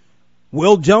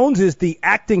 Will Jones is the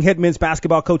acting head men's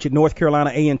basketball coach at North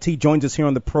Carolina A&T. Joins us here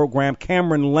on the program.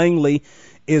 Cameron Langley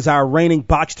is our reigning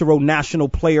Box to Row National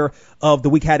Player of the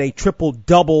Week. Had a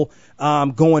triple-double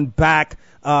going back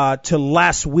to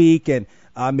last week, and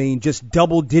I mean just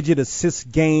double-digit assist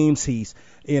games. He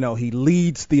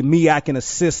leads the MEAC in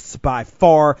assists by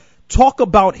far. Talk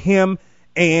about him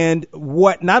and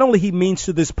what not only he means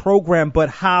to this program, but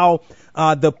how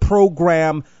the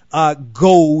program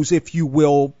goes, if you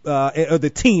will, or the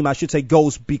team, I should say,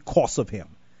 goes because of him.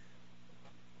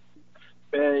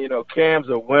 Man, Cam's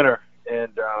a winner,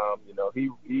 and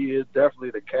he is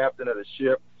definitely the captain of the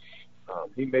ship.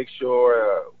 He makes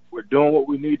sure we're doing what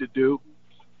we need to do.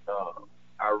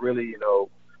 I really,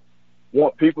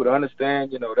 want people to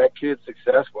understand, that kid's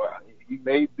successful. He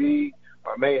may be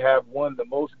or may have won the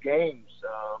most games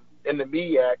in the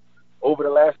MEAC over the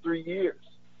last 3 years.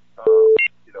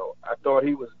 I thought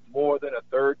he was more than a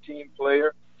third-team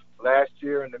player last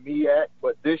year in the MEAC,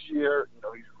 but this year,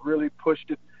 he's really pushed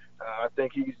it. I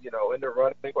think he's, in the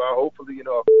running for hopefully,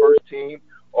 a first-team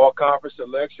all-conference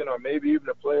selection or maybe even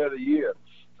a player of the year.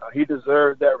 He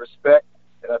deserves that respect,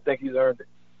 and I think he's earned it.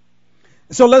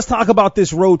 So let's talk about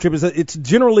this road trip. It's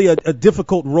generally a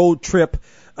difficult road trip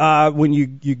when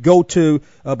you go to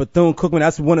Bethune-Cookman.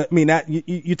 That's one.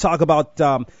 You talk about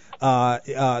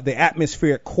the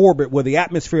atmosphere at Corbett, where the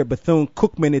atmosphere at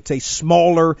Bethune-Cookman, it's a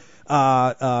smaller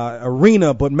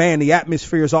arena, but man, the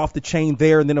atmosphere is off the chain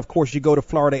there. And then of course you go to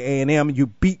Florida A&M. You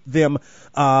beat them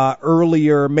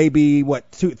earlier, maybe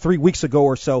 2-3 weeks ago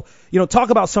or so. Talk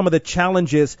about some of the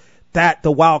challenges that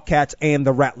the Wildcats and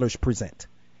the Rattlers present.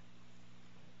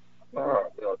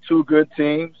 Two good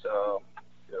teams.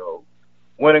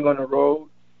 Winning on the road,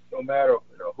 no matter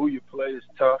who you play, is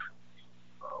tough.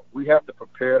 We have to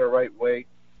prepare the right way.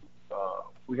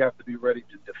 We have to be ready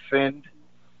to defend.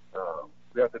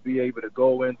 We have to be able to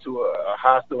go into a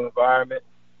hostile environment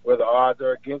where the odds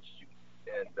are against you.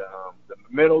 And the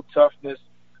mental toughness,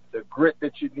 the grit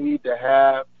that you need to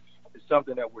have is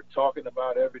something that we're talking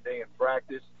about every day in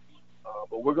practice.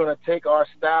 But we're going to take our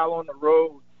style on the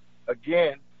road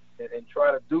again and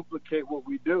try to duplicate what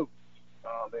we do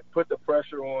and put the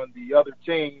pressure on the other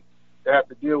team to have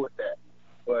to deal with that.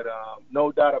 But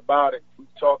no doubt about it, we've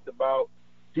talked about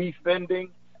defending,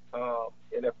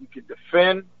 and if we can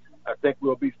defend, I think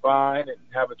we'll be fine and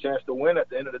have a chance to win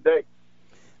at the end of the day.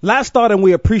 Last thought, and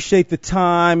we appreciate the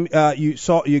time.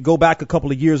 You go back a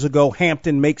couple of years ago.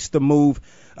 Hampton makes the move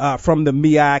from the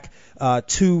MEAC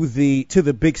to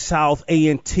the Big South.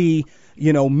 A&T,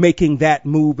 making that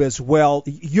move as well.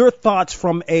 Your thoughts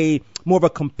from a more of a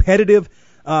competitive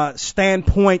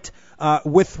standpoint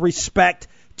with respect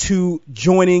to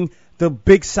joining the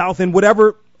Big South, and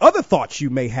whatever other thoughts you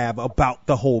may have about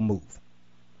the whole move.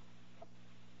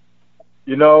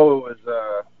 It was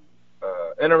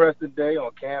an interesting day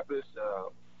on campus.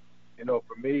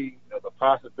 For me, the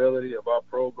possibility of our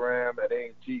program at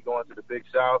A&T going to the Big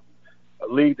South, a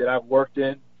league that I've worked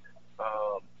in,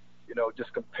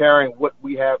 just comparing what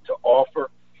we have to offer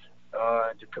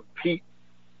to compete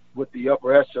with the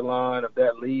upper echelon of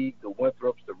that league, the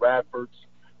Winthrops, the Radfords,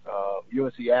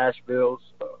 UNC Asheville's,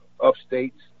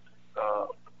 upstates.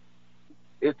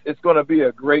 It's going to be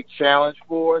a great challenge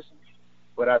for us,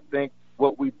 but I think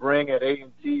what we bring at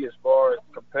A&T as far as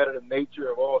competitive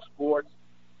nature of all sports,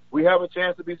 we have a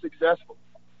chance to be successful.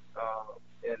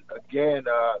 And again,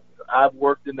 I've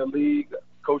worked in the league.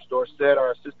 Coach Dorsett,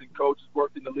 our assistant coach, has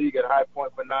worked in the league at High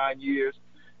Point for 9 years.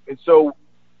 And so,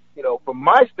 from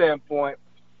my standpoint,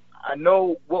 I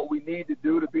know what we need to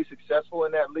do to be successful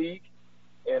in that league.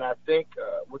 And I think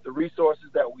with the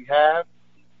resources that we have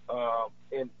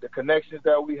and the connections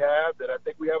that we have, that I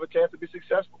think we have a chance to be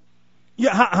successful.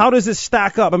 Yeah, how does it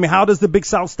stack up? How does the Big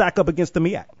South stack up against the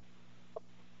MEAC?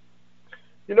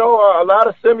 A lot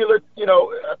of similar,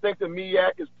 I think the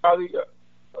MEAC is probably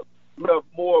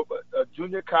more of a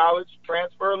junior college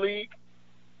transfer league.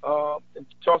 In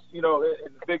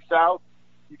the Big South,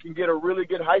 you can get a really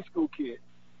good high school kid.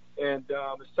 And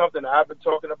it's something I've been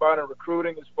talking about in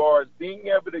recruiting as far as being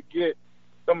able to get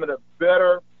some of the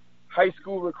better high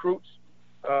school recruits.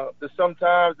 That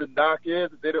sometimes the knock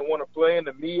is that they didn't want to play in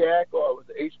the MEAC or with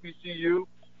the HBCU.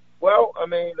 Well,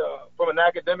 from an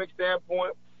academic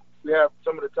standpoint, we have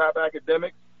some of the top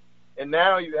academics. And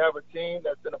now you have a team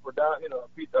that's in a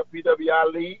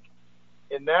PWI league.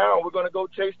 And now we're going to go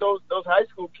chase those high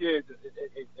school kids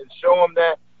and show them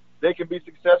that, they can be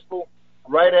successful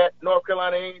right at North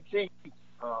Carolina A&T.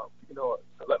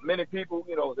 Many people,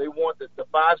 they want the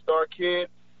 5-star kid,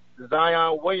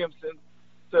 Zion Williamson,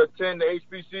 to attend the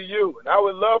HBCU. And I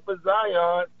would love for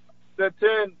Zion to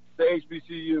attend the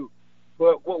HBCU.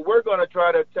 But what we're going to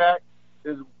try to attack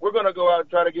is we're going to go out and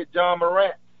try to get John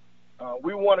Morant.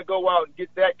 We want to go out and get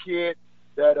that kid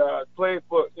that played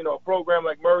for, a program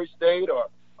like Murray State or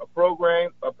a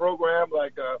program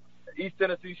like East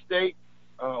Tennessee State.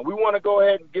 We want to go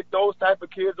ahead and get those type of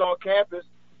kids on campus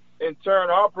and turn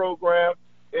our program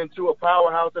into a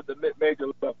powerhouse at the mid-major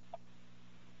level.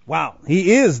 Wow.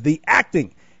 He is the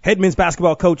acting head men's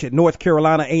basketball coach at North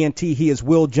Carolina A&T. He is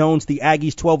Will Jones. The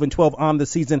Aggies 12-12 on the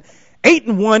season,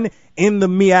 8-1 in the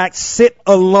MEAC, sit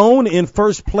alone in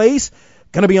first place.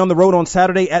 Going to be on the road on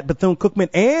Saturday at Bethune-Cookman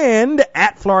and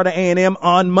at Florida A&M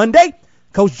on Monday.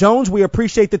 Coach Jones, we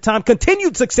appreciate the time.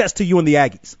 Continued success to you and the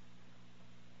Aggies.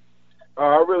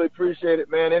 I really appreciate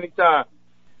it, man. Anytime.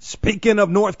 Speaking of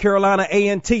North Carolina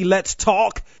A&T, let's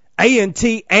talk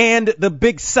A&T and the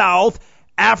Big South.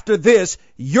 After this,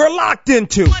 you're locked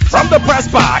into From the Press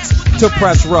Box to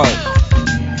Press Row.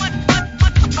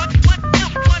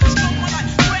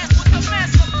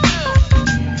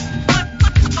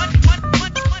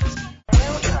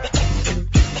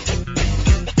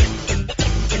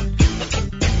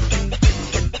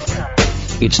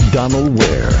 It's Donald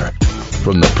Ware.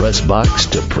 From the Press Box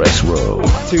to Press Row.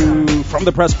 From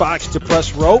the Press Box to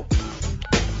Press Row.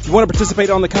 If you want to participate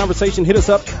on the conversation, hit us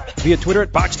up via Twitter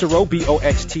at Box to Row,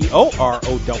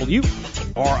 BOXTOROW,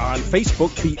 or on Facebook,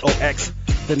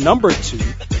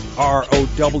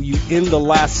 BOX2ROW. In the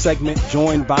last segment,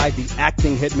 joined by the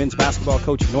acting head men's basketball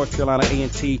coach at North Carolina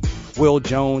A&T, Will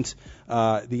Jones.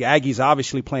 The Aggies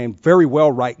obviously playing very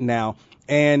well right now,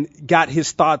 and got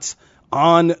his thoughts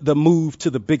on the move to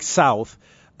the Big South.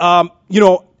 I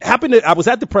was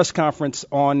at the press conference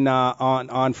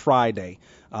on Friday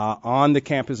on the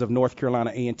campus of North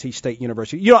Carolina A&T State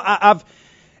University. I've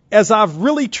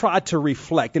really tried to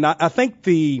reflect, and I think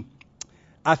that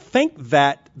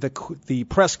the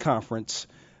press conference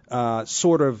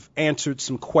sort of answered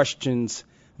some questions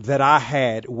that I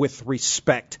had with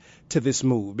respect to this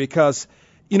move, because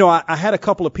I had a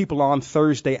couple of people on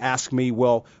Thursday ask me,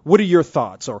 well, what are your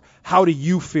thoughts, or how do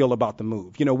you feel about the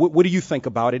move? What do you think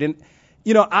about it? And,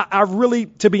 I really,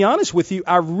 to be honest with you,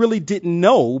 I really didn't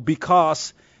know,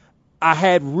 because I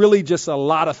had really just a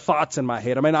lot of thoughts in my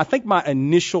head. I mean, I think my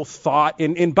initial thought,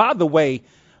 and by the way,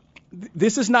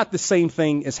 this is not the same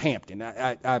thing as Hampton.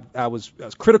 I was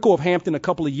critical of Hampton a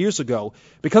couple of years ago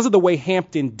because of the way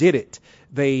Hampton did it.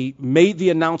 They made the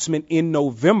announcement in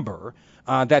November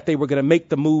that they were going to make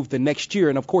the move the next year.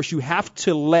 And, of course, you have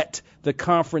to let the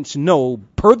conference know,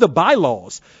 per the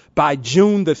bylaws, by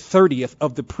June the 30th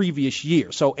of the previous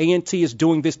year. So A&T is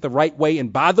doing this the right way.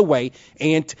 And, by the way,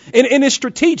 and it's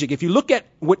strategic. If you look at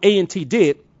what A&T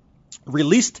did,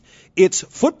 released its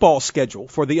football schedule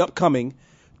for the upcoming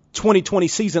 2020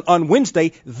 season on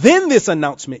Wednesday, then this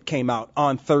announcement came out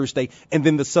on Thursday, and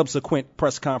then the subsequent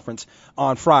press conference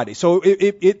on Friday. So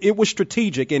it was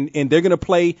strategic, and they're going to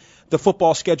play the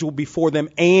football schedule before them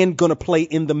and going to play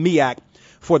in the MEAC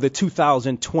for the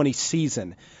 2020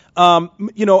 season.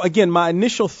 Again, my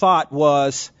initial thought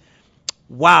was,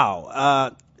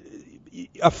 wow,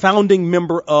 a founding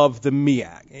member of the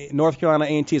MEAC. North Carolina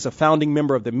A&T is a founding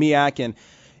member of the MEAC, and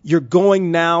you're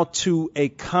going now to a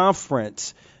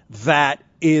conference that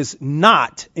is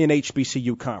not an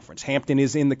HBCU conference. Hampton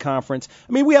is in the conference.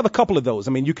 I mean, we have a couple of those.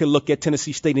 I mean, you can look at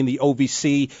Tennessee State in the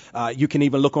OVC. You can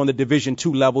even look on the Division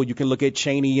II level. You can look at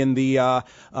Cheney in the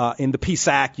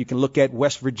PSAC. You can look at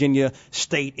West Virginia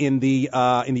State in the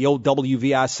old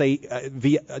WVIAC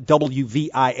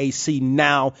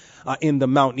now in the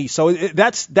Mountain East. So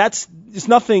it's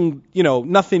nothing,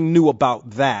 nothing new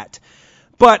about that.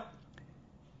 But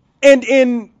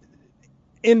in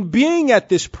being at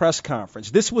this press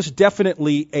conference, this was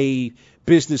definitely a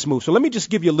business move. So let me just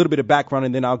give you a little bit of background,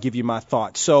 and then I'll give you my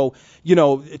thoughts. So,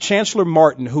 Chancellor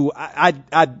Martin, who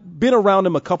I'd been around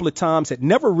him a couple of times, had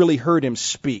never really heard him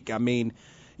speak. I mean,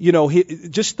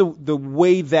 just the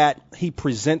way that he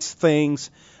presents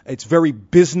things, it's very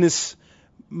business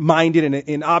minded,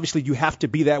 and obviously you have to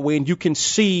be that way, and you can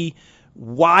see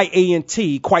why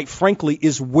A&T, quite frankly,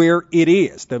 is where it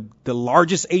is. The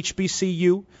largest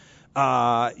HBCU.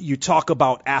 You talk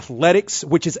about athletics,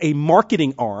 which is a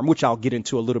marketing arm, which I'll get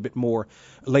into a little bit more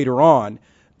later on.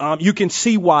 You can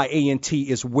see why A&T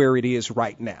is where it is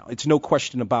right now. It's no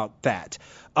question about that.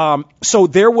 So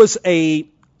there was I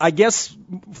guess,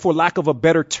 for lack of a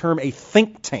better term, a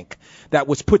think tank that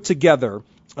was put together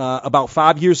about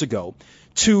 5 years ago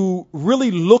to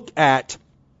really look at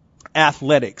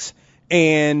athletics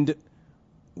and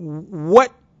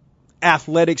what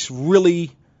athletics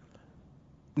really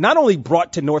not only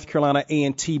brought to North Carolina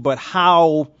A&T, but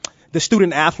how the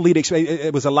student athletes,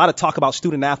 it was a lot of talk about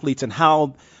student athletes and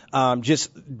how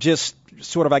just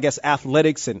sort of, I guess,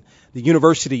 athletics and the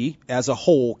university as a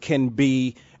whole can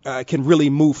really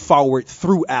move forward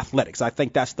through athletics. I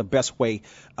think that's the best way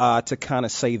to kind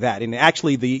of say that. And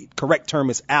actually, the correct term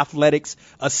is Athletics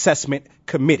Assessment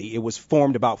Committee. It was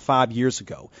formed about 5 years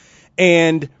ago.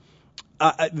 And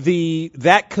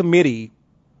that committee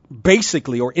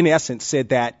basically, or in essence, said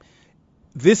that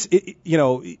this,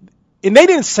 and they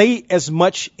didn't say as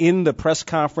much in the press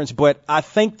conference, but I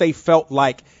think they felt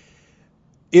like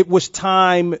it was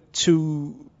time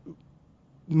to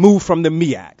move from the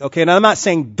MEAC. Okay, and I'm not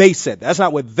saying they said that. That's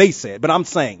not what they said, but I'm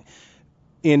saying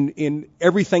in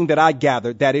everything that I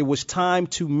gathered that it was time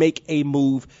to make a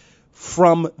move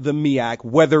from the MEAC,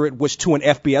 whether it was to an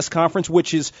FBS conference,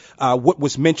 which is what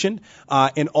was mentioned,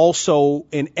 and also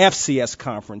an FCS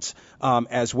conference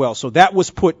as well. So that was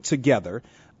put together.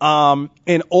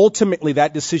 And ultimately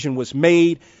that decision was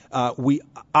made. We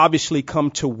obviously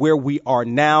come to where we are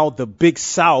now. The Big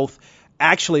South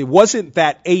actually wasn't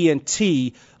that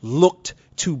A&T looked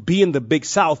to be in the Big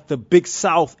South. The Big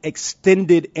South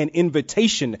extended an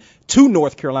invitation to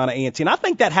North Carolina A&T. And I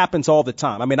think that happens all the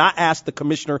time. I mean, I asked the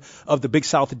commissioner of the Big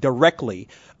South directly,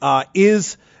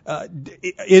 is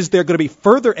there going to be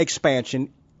further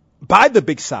expansion by the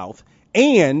Big South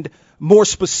and more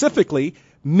specifically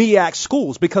MEAC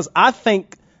schools? Because I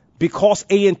think because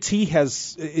A&T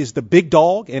is the big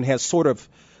dog and has sort of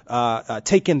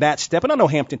taken that step, and I know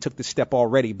Hampton took the step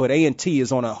already, but A&T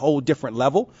is on a whole different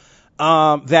level,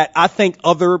 that I think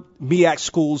other MEAC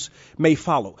schools may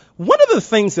follow. One of the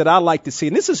things that I like to see,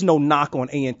 and this is no knock on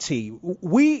A&T,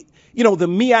 the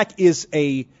MEAC is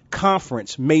a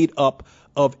conference made up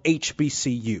of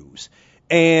HBCUs.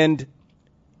 And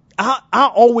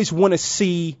I always want to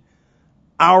see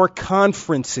our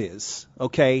conferences,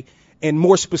 okay, and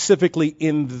more specifically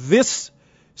in this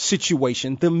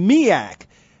situation, the MEAC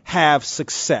have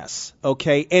success,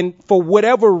 okay? And for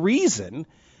whatever reason,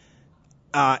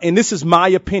 and this is my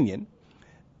opinion,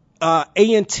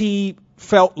 A&T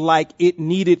felt like it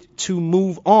needed to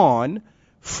move on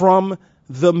from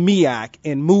the MEAC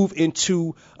and move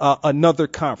into another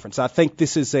conference. I think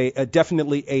this is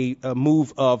definitely a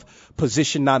move of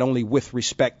position, not only with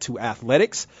respect to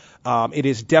athletics. It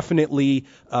is definitely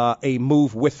a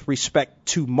move with respect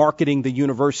to marketing the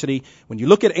university. When you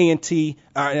look at A&T,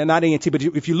 not A&T, but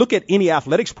if you look at any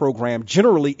athletics program,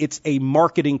 generally it's a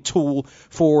marketing tool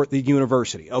for the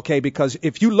university. Okay, because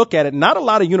if you look at it, not a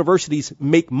lot of universities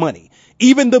make money.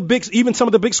 Even some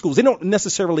of the big schools, they don't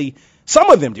necessarily.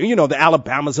 Some of them do, the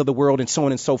Alabamas of the world and so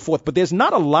on and so forth. But there's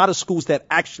not a lot of schools that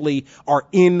actually are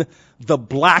in the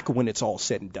black when it's all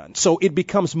said and done. So it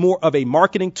becomes more of a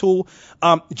marketing tool.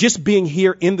 Just being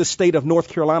here in the state of North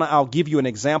Carolina, I'll give you an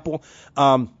example.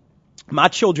 My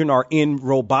children are in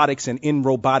robotics and in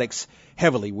robotics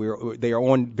heavily. They are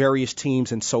on various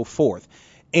teams and so forth.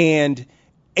 And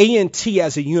A&T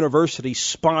as a university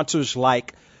sponsors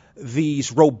like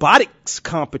these robotics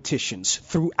competitions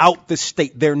throughout the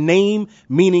state. Their name,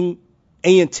 meaning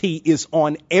A&T, is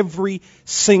on every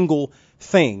single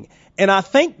thing. And I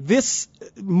think this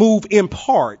move in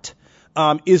part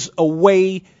is a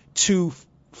way to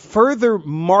further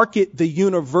market the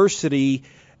university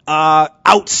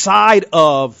outside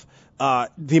of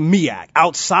the MEAC,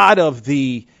 outside of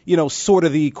the, sort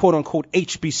of the quote unquote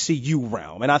HBCU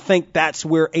realm. And I think that's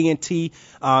where A&T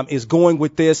is going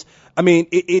with this. I mean,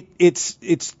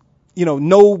 it's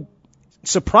no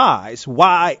surprise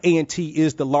why A&T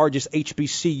is the largest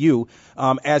HBCU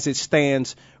as it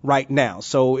stands right now.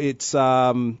 So it's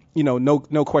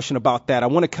no question about that. I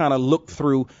want to kind of look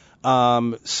through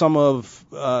some of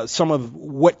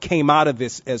what came out of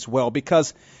this as well,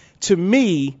 because to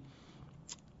me,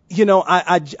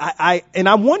 I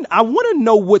want to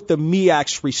know what the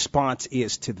MEAC's response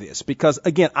is to this, because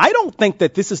again, I don't think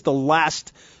that this is the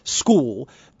last school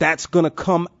that's going to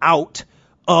come out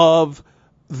of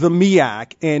the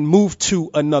MEAC and move to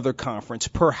another conference,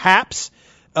 perhaps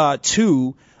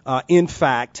in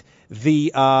fact,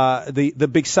 the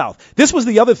Big South. This was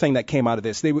the other thing that came out of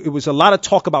this. It was a lot of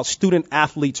talk about student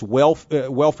athletes'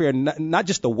 welfare, not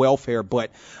just the welfare,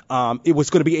 but it was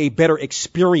going to be a better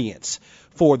experience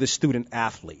for the student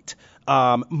athlete.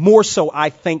 More so, I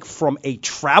think, from a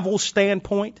travel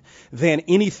standpoint than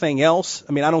anything else.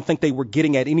 I mean, I don't think they were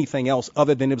getting at anything else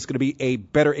other than it was going to be a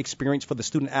better experience for the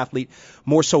student athlete,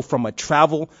 more so from a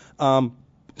travel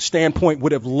standpoint,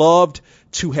 would have loved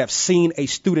to have seen a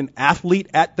student athlete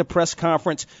at the press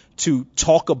conference to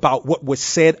talk about what was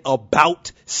said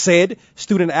about said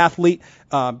student athlete.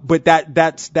 But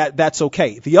that's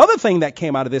okay. The other thing that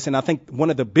came out of this, and I think one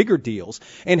of the bigger deals,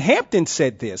 and Hampton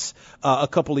said this a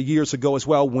couple of years ago as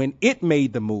well when it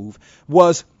made the move,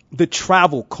 was the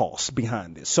travel costs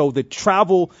behind this. So the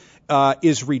travel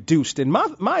is reduced. And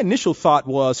my initial thought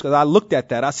was, because I looked at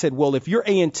that, I said, well, if you're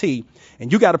A&T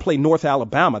and you got to play North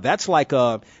Alabama, that's like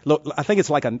to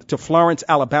Florence,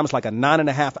 Alabama, it's like a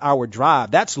 9.5 hour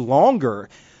drive. That's longer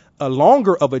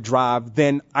of a drive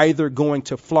than either going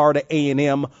to Florida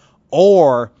A&M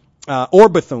or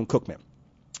Bethune-Cookman.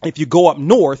 If you go up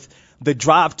north, the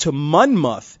drive to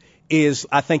Monmouth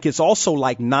I think it's also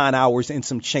like 9 hours and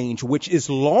some change, which is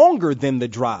longer than the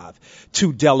drive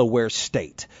to Delaware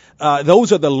State.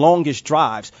 Those are the longest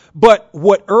drives. But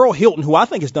what Earl Hilton, who I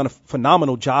think has done a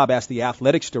phenomenal job as the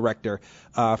athletics director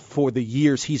for the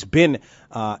years he's been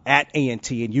at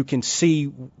A&T, and you can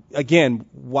see, again,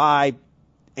 why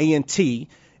A&T,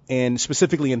 and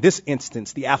specifically in this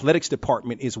instance, the athletics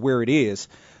department is where it is.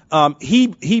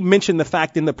 He mentioned the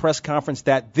fact in the press conference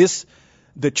that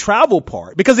the travel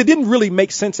part, because it didn't really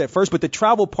make sense at first, but the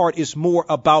travel part is more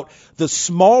about the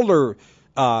smaller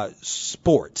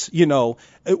sports,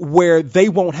 where they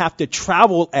won't have to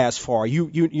travel as far.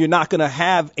 You're not going to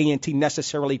have A&T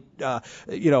necessarily,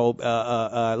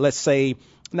 let's say,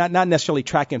 not necessarily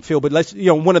track and field, but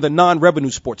one of the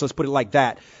non-revenue sports, let's put it like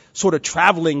that, sort of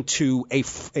traveling to a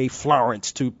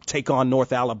Florence to take on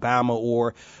North Alabama,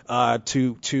 or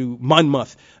to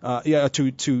Monmouth,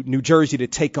 to New Jersey to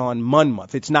take on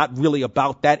Monmouth. It's not really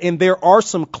about that. And there are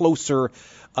some closer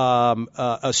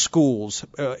schools,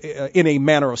 in a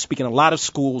manner of speaking, a lot of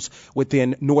schools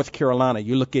within North Carolina.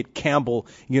 You look at Campbell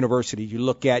University, you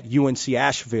look at UNC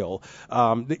Asheville,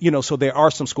 so there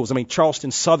are some schools. I mean,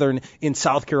 Charleston Southern in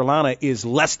South Carolina is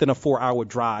less than a 4-hour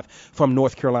drive from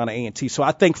North Carolina A&T. So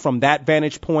I think from that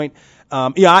vantage point,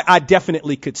 I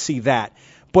definitely could see that.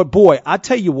 But boy, I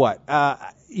tell you what,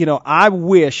 I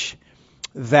wish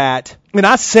that, and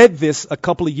I said this a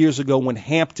couple of years ago when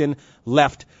Hampton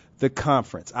left the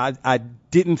conference. I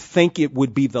didn't think it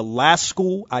would be the last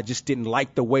school. I just didn't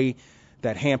like the way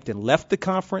that Hampton left the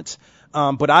conference.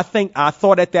 But I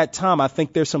thought at that time, I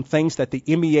think there's some things that the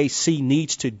MEAC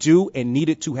needs to do and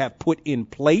needed to have put in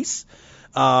place.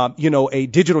 A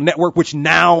digital network, which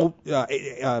now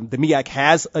the MEAC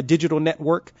has a digital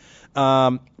network.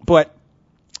 But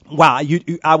wow,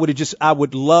 I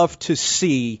would love to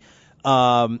see.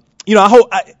 I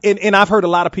hope, and I've heard a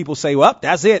lot of people say, well,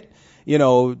 that's it.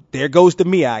 There goes the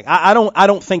MEAC. I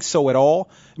don't think so at all.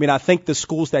 I mean, I think the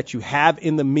schools that you have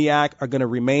in the MEAC are going to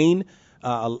remain,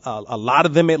 a lot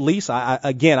of them at least.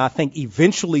 I think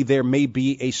eventually there may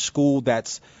be a school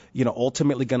that's,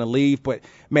 ultimately going to leave. But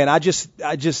man, I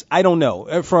don't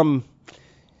know. From,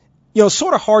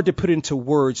 sort of hard to put into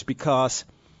words, because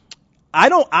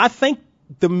I think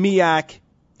the MEAC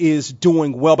is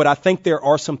doing well, but I think there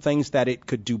are some things that it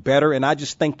could do better. And I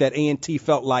just think that A&T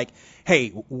felt like,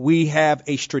 hey, we have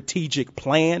a strategic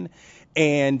plan,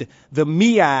 and the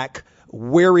MEAC,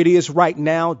 where it is right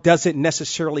now, doesn't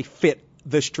necessarily fit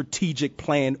the strategic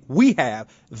plan we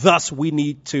have. Thus, we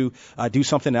need to do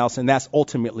something else, and that's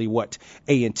ultimately what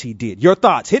A&T did. Your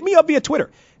thoughts? Hit me up via Twitter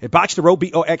at Box to Row,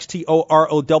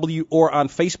 BOXTOROW, or on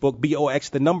Facebook,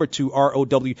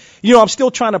 BOX2ROW. I'm still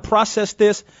trying to process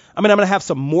this. I'm going to have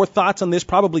some more thoughts on this,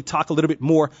 probably talk a little bit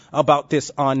more about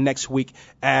this on next week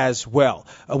as well.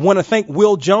 I want to thank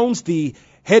Will Jones, the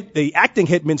acting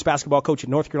head men's basketball coach at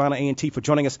North Carolina A&T, for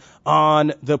joining us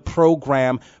on the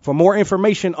program. For more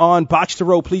information on Box to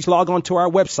Row, please log on to our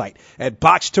website at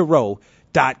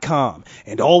boxtorow.com.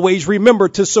 And always remember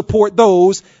to support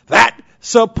those that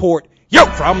support you.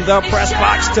 From the Press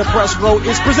Box to Press Row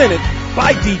is presented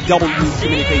by DW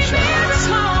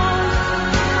Communications.